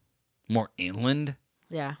 More inland?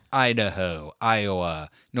 Yeah. Idaho, Iowa,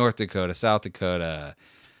 North Dakota, South Dakota.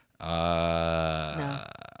 No.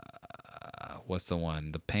 What's the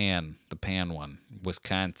one? The pan one.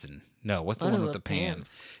 Wisconsin. No, what's the What one is with a the pan? pan?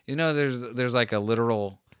 You know, there's like a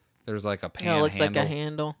literal, there's like a pan No, it looks handle. like a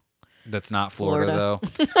handle. That's not Florida, though.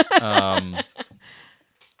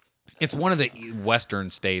 It's one of the western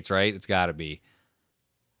states, right? It's got to be.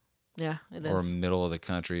 Yeah, it is. Or middle of the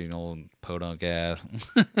country, an old podunk ass.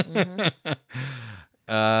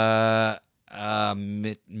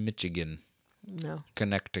 Michigan. No.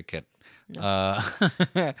 Connecticut. No.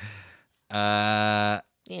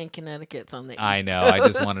 And Connecticut's on the East I know. Coast. I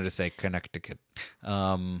just wanted to say Connecticut.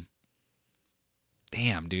 Damn,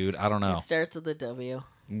 dude. I don't know. It starts with a W.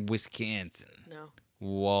 Wisconsin. No.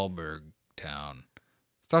 Wahlberg Town.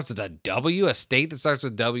 Starts with a W? A state that starts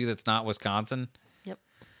with W that's not Wisconsin? Yep.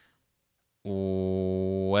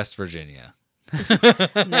 West Virginia.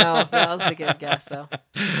 No, that was a good guess, though.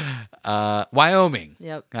 Wyoming.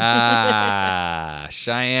 Yep.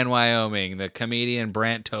 Cheyenne, Wyoming. The comedian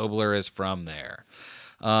Brant Tobler is from there.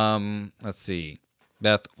 Let's see.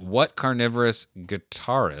 Beth, what carnivorous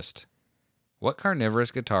guitarist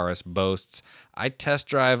boasts, I test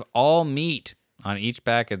drive all meat on each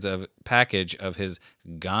package of his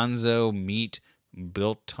Gonzo meat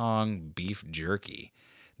biltong beef jerky?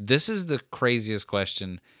 This is the craziest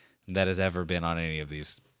question that has ever been on any of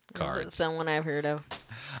these cards. Is it someone I've heard of?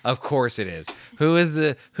 Of course it is. Who is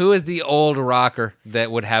the old rocker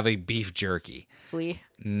that would have a beef jerky? Flea?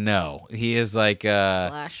 No. He is like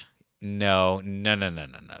Slash? No.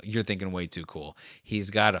 You're thinking way too cool. He's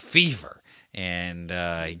got a fever and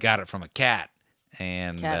he got it from a cat.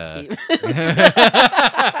 And Cat Steve.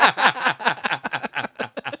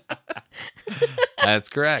 That's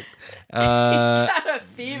correct. Got a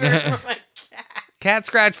fever from a cat. Cat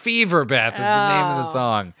Scratch Fever, Beth, is the name of the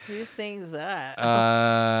song. Who sings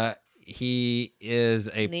that? He is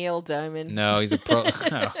a Neil Diamond. No, he's a pro.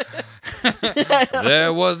 No.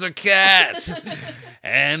 There was a cat,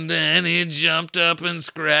 and then he jumped up and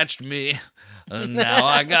scratched me. And now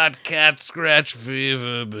I got cat scratch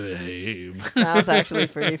fever, babe. That was actually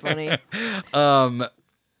pretty funny.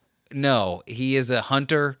 No, he is a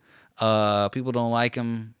hunter. People don't like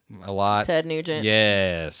him a lot. Ted Nugent.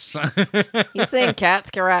 Yes. You saying cat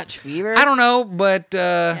scratch fever? I don't know, but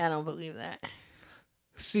I don't believe that.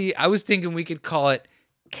 see, I was thinking we could call it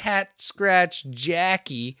Cat Scratch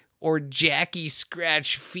Jackie or Jackie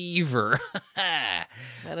Scratch Fever. That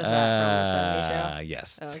is that from the 70s show?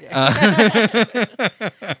 Yes. Okay.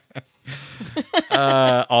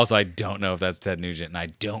 Also, I don't know if that's Ted Nugent, and I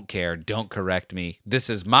don't care. Don't correct me. This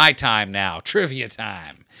is my time now. Trivia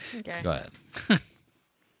time. Okay. Go ahead.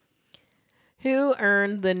 Who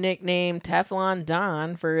earned the nickname Teflon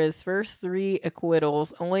Don for his first 3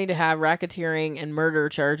 acquittals, only to have racketeering and murder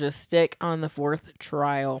charges stick on the 4th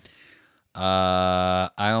trial? I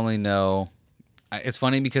only know. It's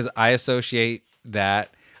funny because I associate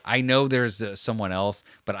that. I know there's someone else,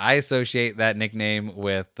 but I associate that nickname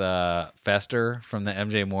with Fester from the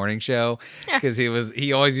MJ Morning Show because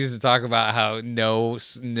he always used to talk about how no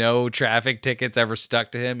traffic tickets ever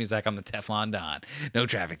stuck to him. He's like, I'm the Teflon Don. No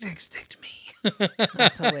traffic tickets stick to me.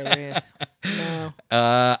 That's hilarious. No.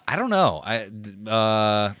 I don't know.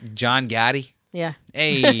 John Gotti. Yeah.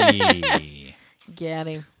 Hey. Got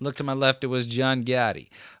him. Look to my left. It was John Gotti.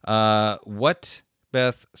 What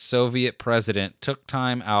Beth Soviet president took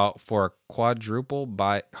time out for a quadruple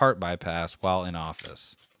heart bypass while in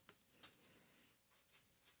office?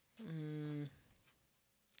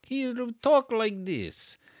 He talk like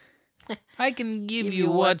this. I can give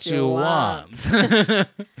you what you want.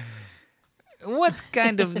 What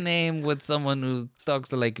kind of name would someone who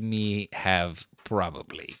talks like me have?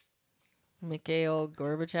 Probably. Mikhail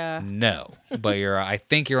Gorbachev. No, but I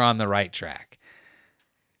think you're on the right track.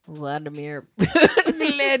 Vladimir.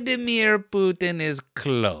 Vladimir Putin is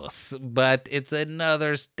close, but it's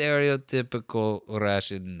another stereotypical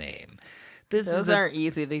Russian name. Those aren't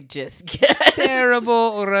easy to just get.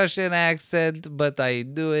 Terrible Russian accent, but I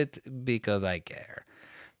do it because I care.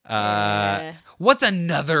 What's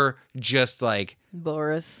another just like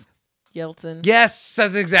Boris Yeltsin? Yes,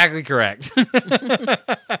 that's exactly correct.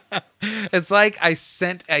 It's like I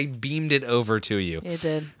beamed it over to you. It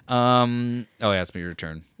did. Oh yeah, it's your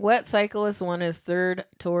turn. What cyclist won his 3rd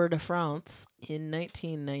Tour de France in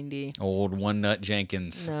 1990? Old One Nut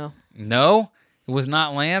Jenkins. No, it was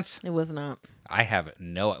not Lance. it was not. I have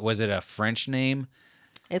no. Was it a French name?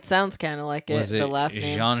 It sounds kind of like it. Was it the last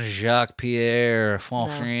name. Jean-Jacques Pierre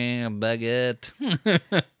Fonfrin Baguette?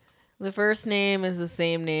 The first name is the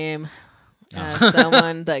same name as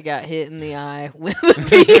someone that got hit in the eye with a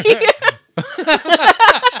bee.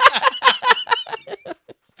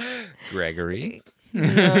 Gregory.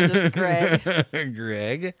 No, just Greg.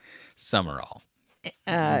 Greg Summerall.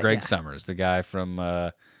 Greg Yeah. Summers, the guy from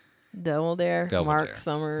Double Dare. Double Mark Dare.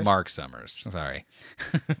 Summers. Mark Summers. Sorry.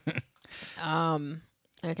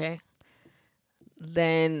 Okay.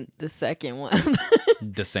 Then the second one.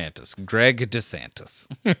 DeSantis. Greg DeSantis.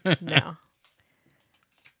 No.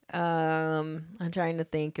 I'm trying to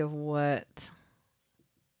think of what.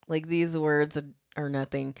 Like, these words are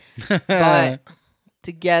nothing. But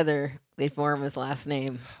together, they form his last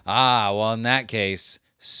name. Well, in that case,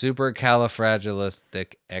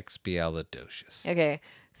 supercalifragilisticexpialidocious. Okay.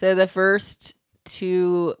 So the first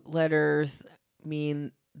two letters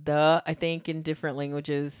mean the, I think, in different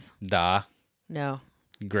languages. Da. No.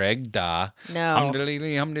 Greg Da. No. Humdiddly,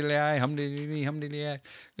 humdiddly, humdiddly, humdiddly.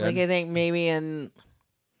 Like, I think maybe in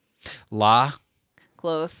La.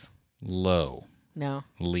 close. Low. No.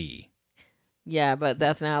 Lee. Yeah, but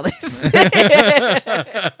that's not how they say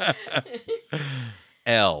it.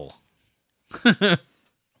 L.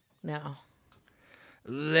 No.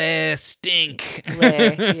 Le stink.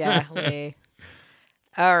 Lay. Yeah, lay.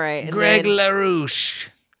 All right. and Greg then- LaRouche.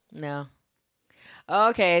 No.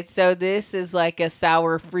 Okay, so this is like a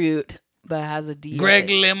sour fruit, but has a D. Greg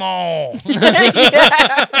Lemon.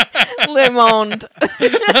 Lemond.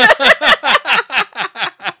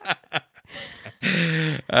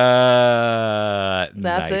 That's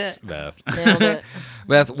Nice, it. Beth. Nailed it.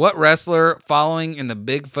 Beth, what wrestler following in the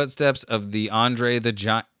big footsteps of the Andre the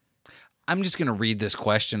Giant? I'm just going to read this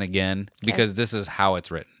question again because this is how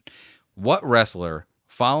it's written. What wrestler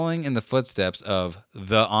following in the footsteps of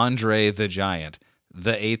the Andre the Giant,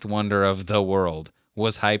 the eighth wonder of the world,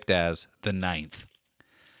 was hyped as the ninth?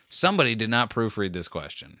 Somebody did not proofread this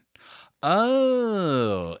question.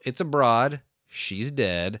 Oh, it's abroad. She's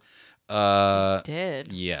dead.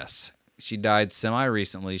 Did. Yes. She died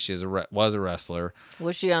semi-recently. She was a wrestler.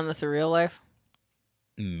 Was she on the Surreal Life?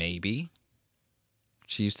 Maybe.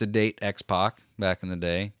 She used to date X-Pac back in the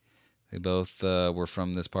day. They both were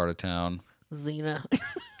from this part of town. Xena.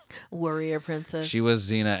 Warrior Princess. She was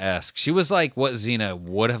Xena-esque. She was like what Xena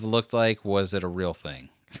would have looked like. Was it a real thing?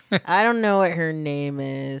 I don't know what her name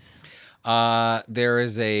is. There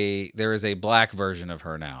is a black version of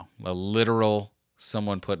her now. A literal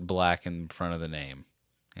someone put black in front of the name.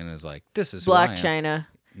 And it was like, this is who I Black am. China.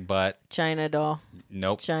 But China doll.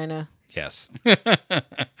 nope. China. Yes.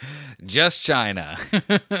 Just China.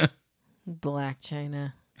 Black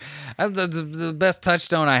China. That's the best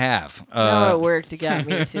touchstone I have. No, it worked to get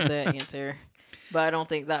me to the answer. But I don't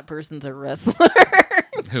think that person's a wrestler.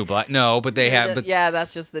 Who black? No, but they have. But yeah,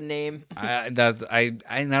 that's just the name. I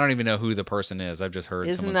don't even know who the person is. I've just heard.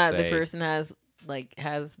 Isn't someone that say, the person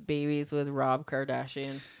has babies with Rob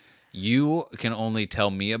Kardashian? You can only tell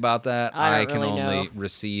me about that. I can don't really only know.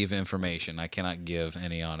 receive information. I cannot give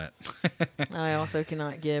any on it. I also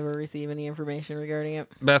cannot give or receive any information regarding it.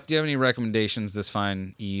 Beth, do you have any recommendations this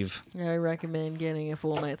fine eve? I recommend getting a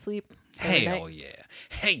full night's sleep. every Hell night. yeah.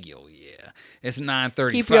 Hell yeah. It's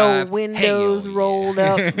 9:35. Keep your windows rolled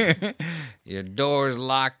up. Your doors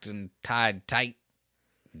locked and tied tight.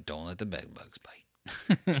 Don't let the bed bugs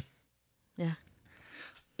bite. Yeah.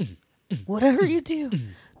 Whatever you do,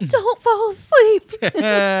 don't fall asleep.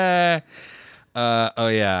 Oh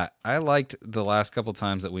yeah, I liked the last couple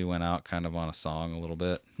times that we went out kind of on a song a little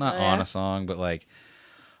bit. Not Oh, yeah? on a song, but like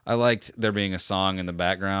I liked there being a song in the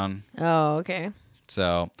background. Oh, okay.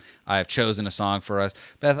 So I've chosen a song for us.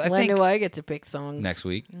 Beth, I When think do I get to pick songs? next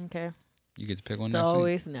week. Okay. You get to pick one It's next week.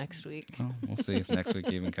 always next week. Oh, we'll see if next week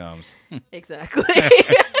even comes. Exactly.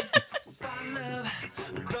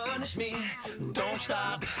 Don't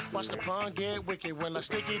stop. Watch the pun get wicked when I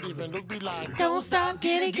stick it. Even Luke be like, Don't stop,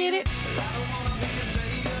 get it, get it.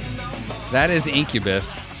 That is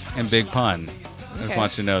Incubus and Big Pun. I just Okay.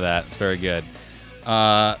 want you to know that. It's very good.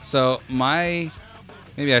 So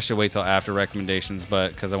maybe I should wait till after recommendations,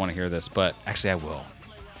 but because I want to hear this. But actually, I will.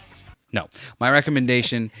 No, my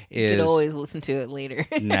recommendation You is could always listen to it later.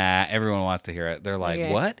 nah. Everyone wants to hear it. They're like,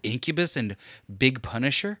 Okay. "What? Incubus and Big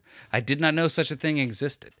Punisher? I did not know such a thing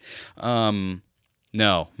existed."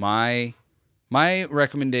 No, my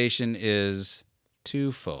recommendation is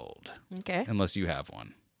twofold. Okay. Unless you have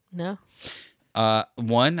one. No.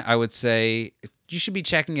 One, I would say you should be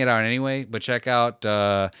checking it out anyway, but check out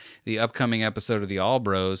the upcoming episode of the All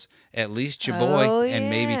Bros. At least your boy Oh, and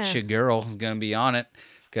maybe yeah. your girl is going to be on it.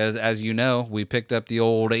 Because as you know, we picked up the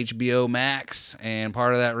old HBO Max, and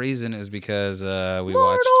part of that reason is because we watched.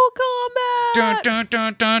 Mortal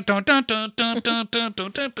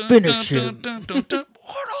Kombat. Finish him. Mortal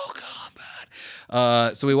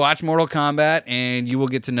Kombat. So we watched Mortal Kombat, and you will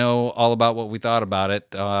get to know all about what we thought about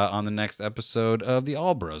it on the next episode of the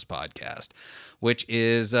All Bros podcast, which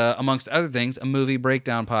is, amongst other things, a movie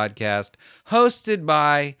breakdown podcast hosted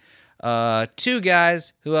by Two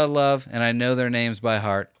guys who I love, and I know their names by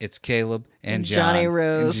heart. It's Caleb and John. Johnny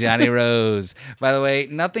Rose. And Johnny Rose. By the way,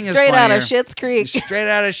 nothing is Straight out of funnier. Schitt's Creek. Straight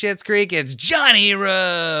out of Schitt's Creek, it's Johnny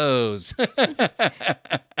Rose.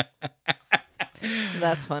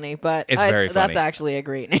 That's funny, but It's very funny. That's actually a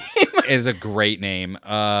great name. Is a great name.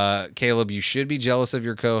 Caleb, you should be jealous of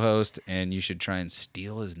your co-host, and you should try and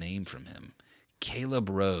steal his name from him. Caleb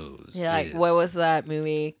Rose. Yeah, like, what was that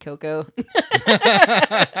movie, Coco?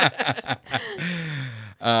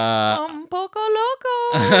 Poco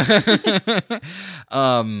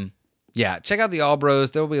Loco. Yeah, check out the All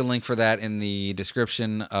Bros. There will be a link for that in the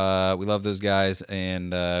description. We love those guys,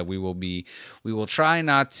 and we will try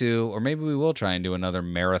not to, or maybe we will try and do another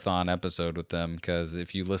marathon episode with them, because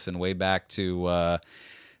if you listen way back to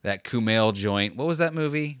that Kumail joint, what was that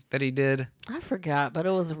movie that he did? I forgot, but it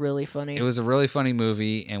was really funny. It was a really funny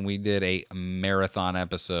movie, and we did a marathon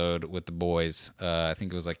episode with the boys. I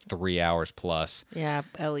think it was like 3 hours plus. Yeah,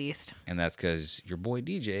 at least. And that's because your boy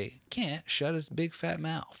DJ can't shut his big fat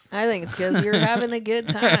mouth. I think it's because you're having a good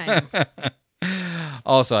time.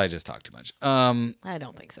 Also, I just talk too much. I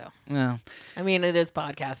don't think so. Well, I mean, it is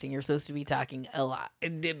podcasting. You're supposed to be talking a lot.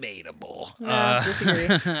 Debatable. No, disagree.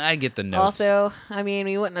 I get the notes. Also, I mean,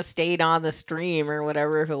 we wouldn't have stayed on the stream or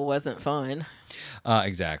whatever if it wasn't fun.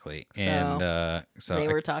 Exactly. And so they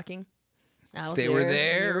were talking. They were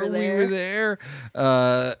there. We were there.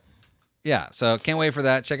 Yeah, so can't wait for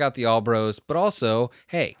that. Check out the All Bros. But also,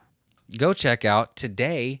 hey, go check out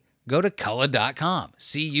today. Go to Cullah.com,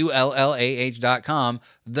 CULLAH.com.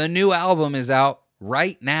 The new album is out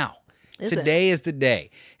right now. Today is the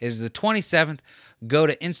day. It is the 27th. Go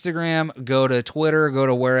to Instagram, go to Twitter, go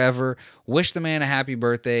to wherever. Wish the man a happy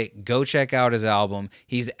birthday. Go check out his album.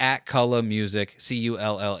 He's at Cullah Music,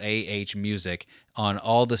 CULLAH Music, on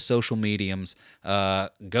all the social mediums.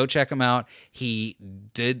 Go check him out. He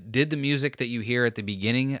did the music that you hear at the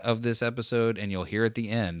beginning of this episode, and you'll hear at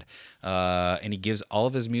the end. And he gives all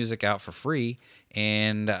of his music out for free,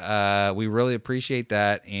 and we really appreciate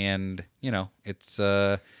that. And it's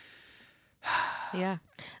yeah,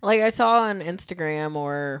 like I saw on Instagram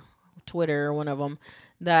or Twitter, one of them,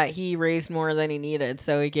 that he raised more than he needed,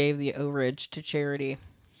 so he gave the overage to charity.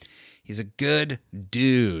 He's a good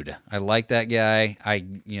dude. I like that guy. I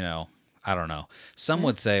don't know. Some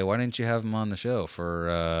would say, why didn't you have him on the show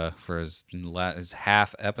for his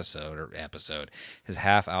half his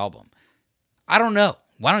half album? I don't know.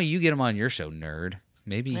 Why don't you get him on your show, nerd?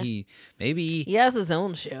 Maybe he has his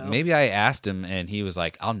own show. Maybe I asked him and he was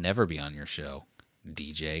like, I'll never be on your show,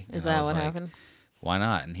 DJ. Is that what happened? Why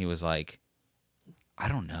not? And he was like, I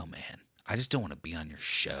don't know, man. I just don't want to be on your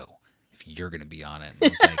show if you're going to be on it. And I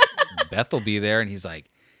was like, Beth will be there. And he's like,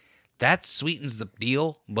 that sweetens the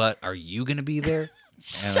deal, but are you going to be there?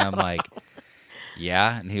 And I'm like,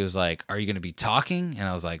 yeah. And he was like, are you going to be talking? And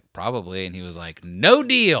I was like, probably. And he was like, no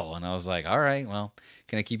deal. And I was like, all right, well,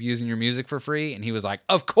 can I keep using your music for free? And he was like,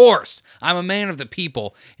 of course. I'm a man of the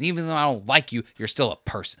people. And even though I don't like you, you're still a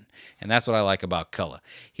person. And that's what I like about Cullah.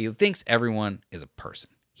 He thinks everyone is a person.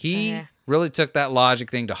 He really took that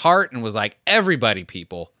logic thing to heart and was like, everybody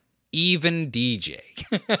people, even DJ.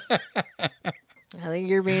 I think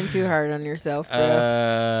you're being too hard on yourself,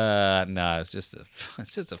 bro. No, it's just a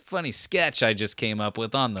funny sketch I just came up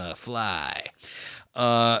with on the fly.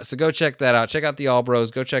 So go check that out. Check out the All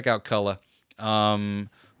Bros. Go check out Cullah.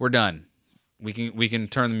 We're done. We can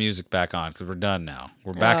turn the music back on because we're done now.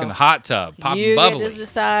 We're back in the hot tub, popping bubbly. You get to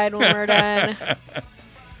decide when we're done.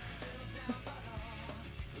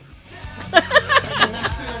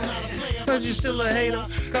 But you still a hater.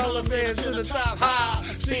 Cullah fans to the top. Ha!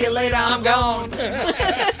 See you later. I'm gone.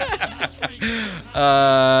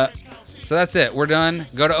 So that's it. We're done.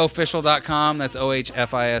 Go to official.com. That's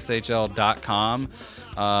OHFISHL.com.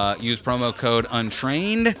 Use promo code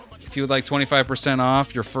Untrained. If you would like 25%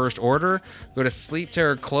 off your first order, go to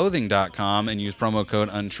sleepterrorclothing.com and use promo code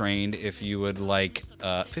Untrained if you would like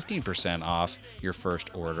 15% off your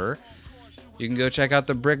first order. You can go check out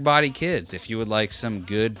the Brick Body Kids if you would like some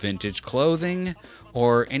good vintage clothing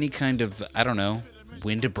or any kind of, I don't know,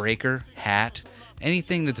 windbreaker, hat,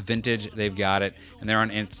 anything that's vintage, they've got it. And they're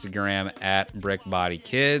on Instagram at Brick Body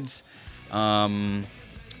Kids. Ben,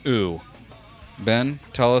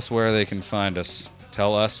 tell us where they can find us.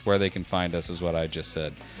 Tell us where they can find us is what I just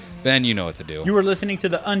said. Ben, you know what to do. You are listening to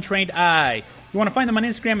The Untrained Eye. You want to find them on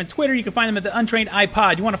Instagram and Twitter, you can find them at The Untrained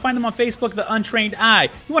iPod. You want to find them on Facebook, The Untrained Eye.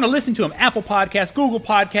 You want to listen to them, Apple Podcasts, Google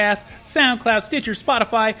Podcasts, SoundCloud, Stitcher,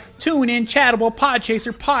 Spotify, TuneIn, Chattable,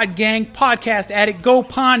 Podchaser, Podgang, Podcast Addict, Go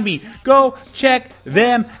Pond Me. Go check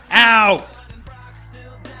them out.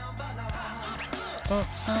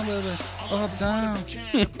 Up, down.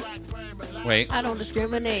 Wait. I don't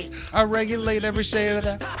discriminate. I regulate every shade of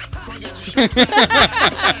that.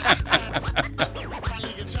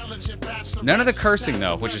 None of the cursing,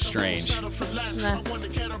 though, which is strange. Nah.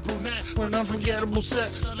 We're unforgettable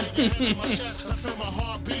sex.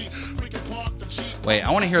 Wait,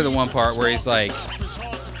 I want to hear the one part where he's like,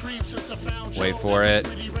 wait for it.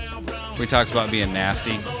 Where he talks about being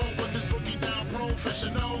nasty.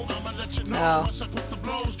 Oh.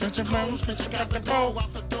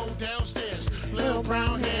 Little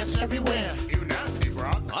brown hairs everywhere. You nasty,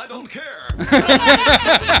 Brock. I don't care.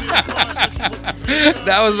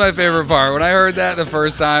 That was my favorite part. When I heard that the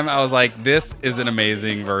first time, I was like, this is an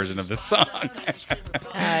amazing version of this song.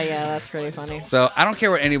 Yeah, that's pretty funny. So I don't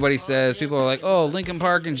care what anybody says. People are like, oh, Linkin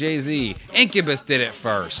Park and Jay-Z. Incubus did it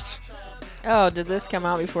first. Oh, did this come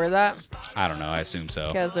out before that? I don't know. I assume so.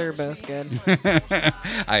 Because they're both good.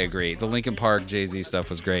 I agree. The Linkin Park Jay-Z stuff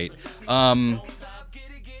was great.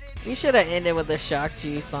 You should have ended with the Shock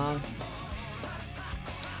G song.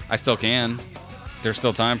 I still can. There's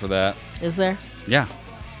still time for that. Is there? Yeah.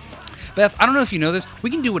 Beth, I don't know if you know this. We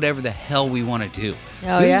can do whatever the hell we want to do.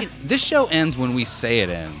 Oh, yeah? This show ends when we say it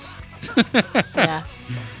ends. Yeah.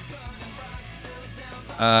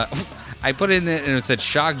 I put in it and it said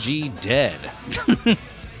Shock G dead.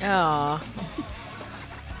 Aw.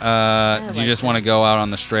 Do you just want to go out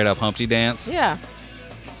on the straight up Humpty dance? Yeah.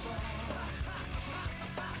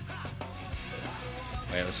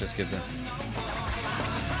 Wait, let's just get the...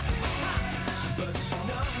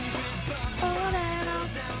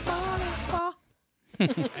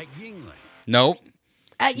 Nope.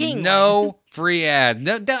 At Yingling. No free ad.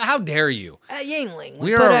 No, how dare you? At Yingling. We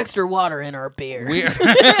We are put a- extra water in our beer.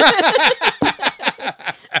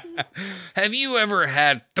 Have you ever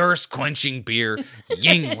had thirst quenching beer?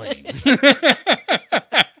 Yingling.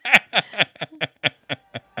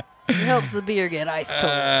 It helps the beer get ice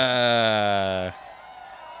cold.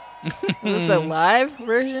 Was this a Hmm. live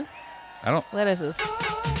version? I don't. What is this?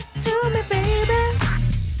 Tell me, baby.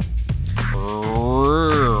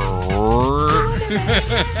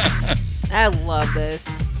 I love this.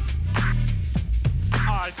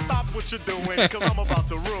 Alright, stop what you're doing, cause I'm about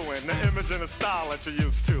to ruin the image and the style that you're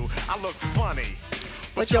used to. I look funny.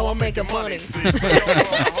 But y'all are making money. See, so yo, I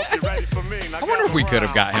hope you're ready for me. Now I wonder if we could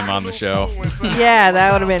have got him on the show. Yeah,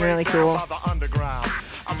 that would have been really cool.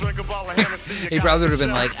 He probably would have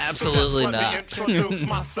been like, absolutely not. Introduce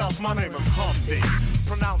myself. My name is Humpty.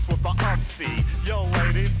 Pronounced with the umpty. Yo,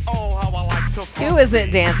 ladies, oh, how I like to Who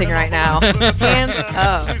isn't dancing right now? Hands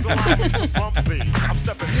up.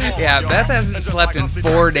 Yeah, Beth hasn't slept in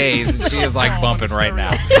 4 days and she is like bumping right now.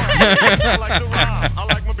 I like to rhyme. I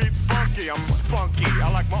like my beats funky. I'm spunky.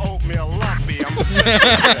 I like my oatmeal lumpy. I'm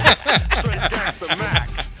serious. Straight gangster Mac.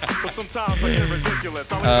 But sometimes I get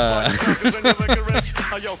ridiculous. I like crackers and your licorice.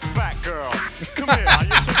 Oh, yo, fat girl. Come here. Are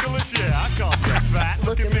you ticklish? Yeah, I call you fat.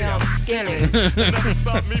 Look at me, I'm skinny. It never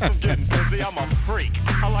stopped me from getting busy. I'm a freak.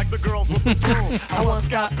 I like the girls with the broom. I once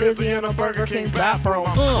got busy in a Burger King bathroom.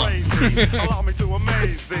 I'm crazy. Allow me to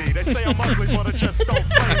amaze thee. They say I'm ugly, but it just don't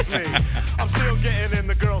faze me. I'm still getting in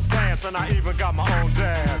the girls' pants, and I even got my own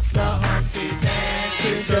dance. The Humpty Dance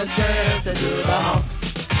is your chance to do the hump.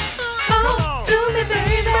 Oh, do me,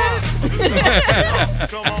 baby.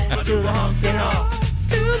 Come on, do the Humpty Hump.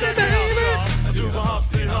 Do me, baby. Do the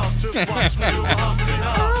Humpty Hump. Just watch me do the Humpty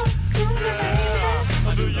Hump.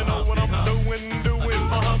 Yeah. Do you know what I'm doing? Doing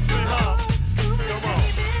the Humpty Hump. Come on.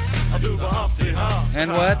 I do the Humpty Hump.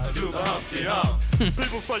 And what? I do the Humpty Hump.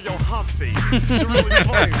 People say yo Humpty. You're really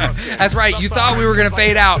funny. That's right. You thought we were going to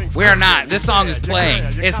fade out. We're not. This song is playing.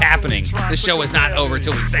 It's happening. This show is not over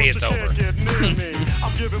till we say it's over.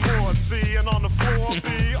 I'm giving more C and on the floor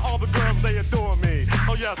B. All the girls, they adore me.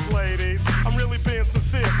 Oh, yes, ladies. I'm really being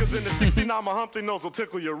sincere. Cause in the 69, my Humpty nose will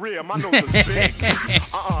tickle your rear. My nose is big.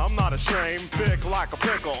 I'm not ashamed. Big like a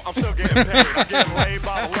pickle. I'm still getting paid. I get laid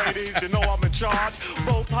by the ladies. You know I'm in charge.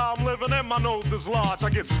 Both how I'm living and my nose is large.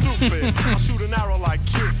 I get stupid. I shoot an arrow like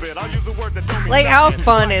Cupid. I use a word that don't mean Like, how nothing.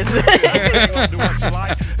 fun is this? Do what you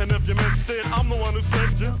like. And if you missed it, I'm the one who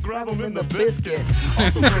said just grab them in the biscuits.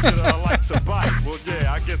 Also look at I like to bite. Well,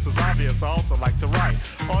 yeah, I guess it's obvious. I also like to write.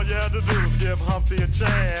 All you had to do was give Humpty a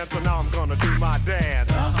chance, and now I'm gonna do my dance.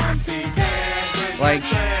 The Humpty dance is Like- a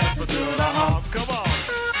chance to do the hump. Come on.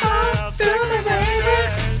 Yeah, sexy baby.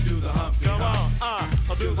 Do the Humpty Come on.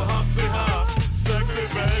 I'll do the Humpty Hump. Sexy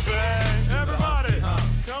baby. Everybody,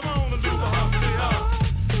 come on and do the Humpty Hump.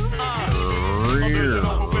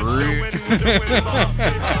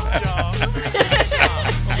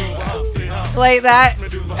 Like that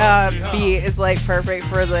beat is like perfect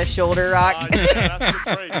for the shoulder rock. Yeah, that's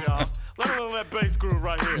great, y'all. Let that bass groove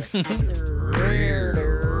right here.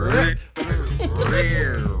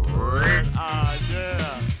 Yeah.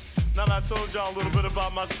 Now that I told y'all a little bit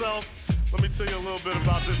about myself, let me tell you a little bit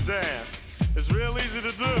about this dance. It's real easy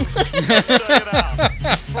to do. Check it out.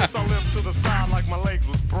 First I limped to the side like my legs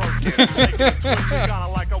was broken. Shaking and twitching, kinda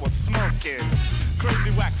like I was smoking.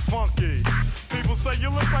 Crazy, whack, funky. People say you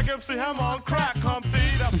look like MC Hammer on crack, Humpty.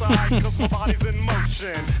 That's alright, cause my body's in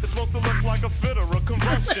motion. It's supposed to look like a fit or a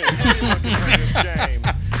convulsion. Anyone can play this game.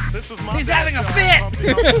 This is my He's dance, having a y'all. fit. Humpty,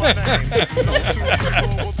 Humpty, my name. No two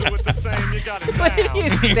people will do it the same. You got it What did down. you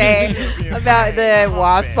say about the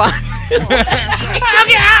wasp on?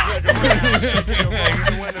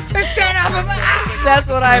 That's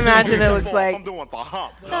what I imagine it looks like. I'm doing the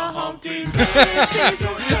hump. The Humpty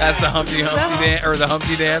That's the Humpty dance, or the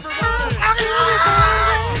Humpty dance.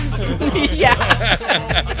 Yeah.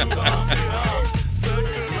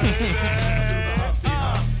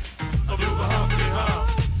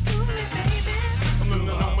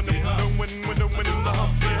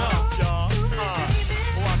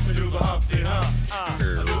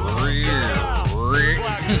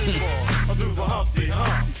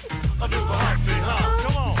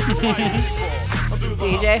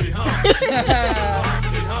 DJ.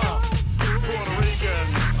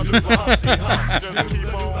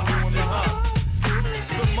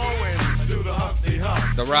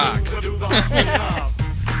 The Rock.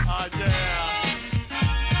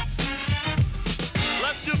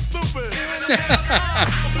 Let's get stupid.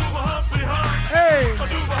 Hey!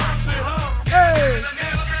 Hey!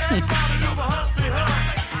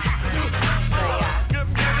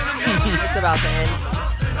 It's about to end.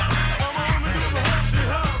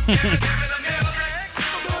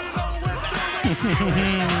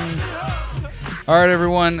 All right,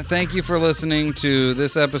 everyone. Thank you for listening to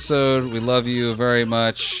this episode. We love you very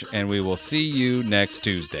much, and we will see you next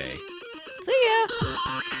Tuesday. See ya.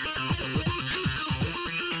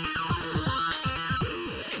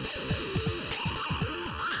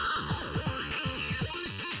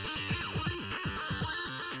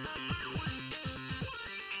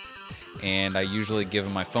 And I usually give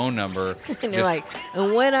him my phone number. And you're like,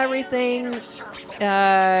 and when everything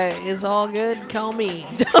is all good, call me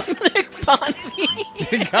Dominic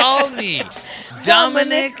Ponzi. Call me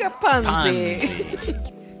Dominic Ponzi.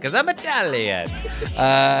 Because I'm Italian.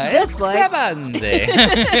 Just like Ponzi.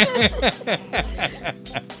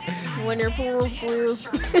 when your pool's blue,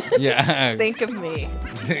 Yeah. think of me.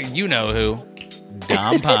 You know who.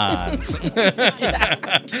 Dom Pons. It's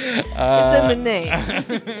in the name.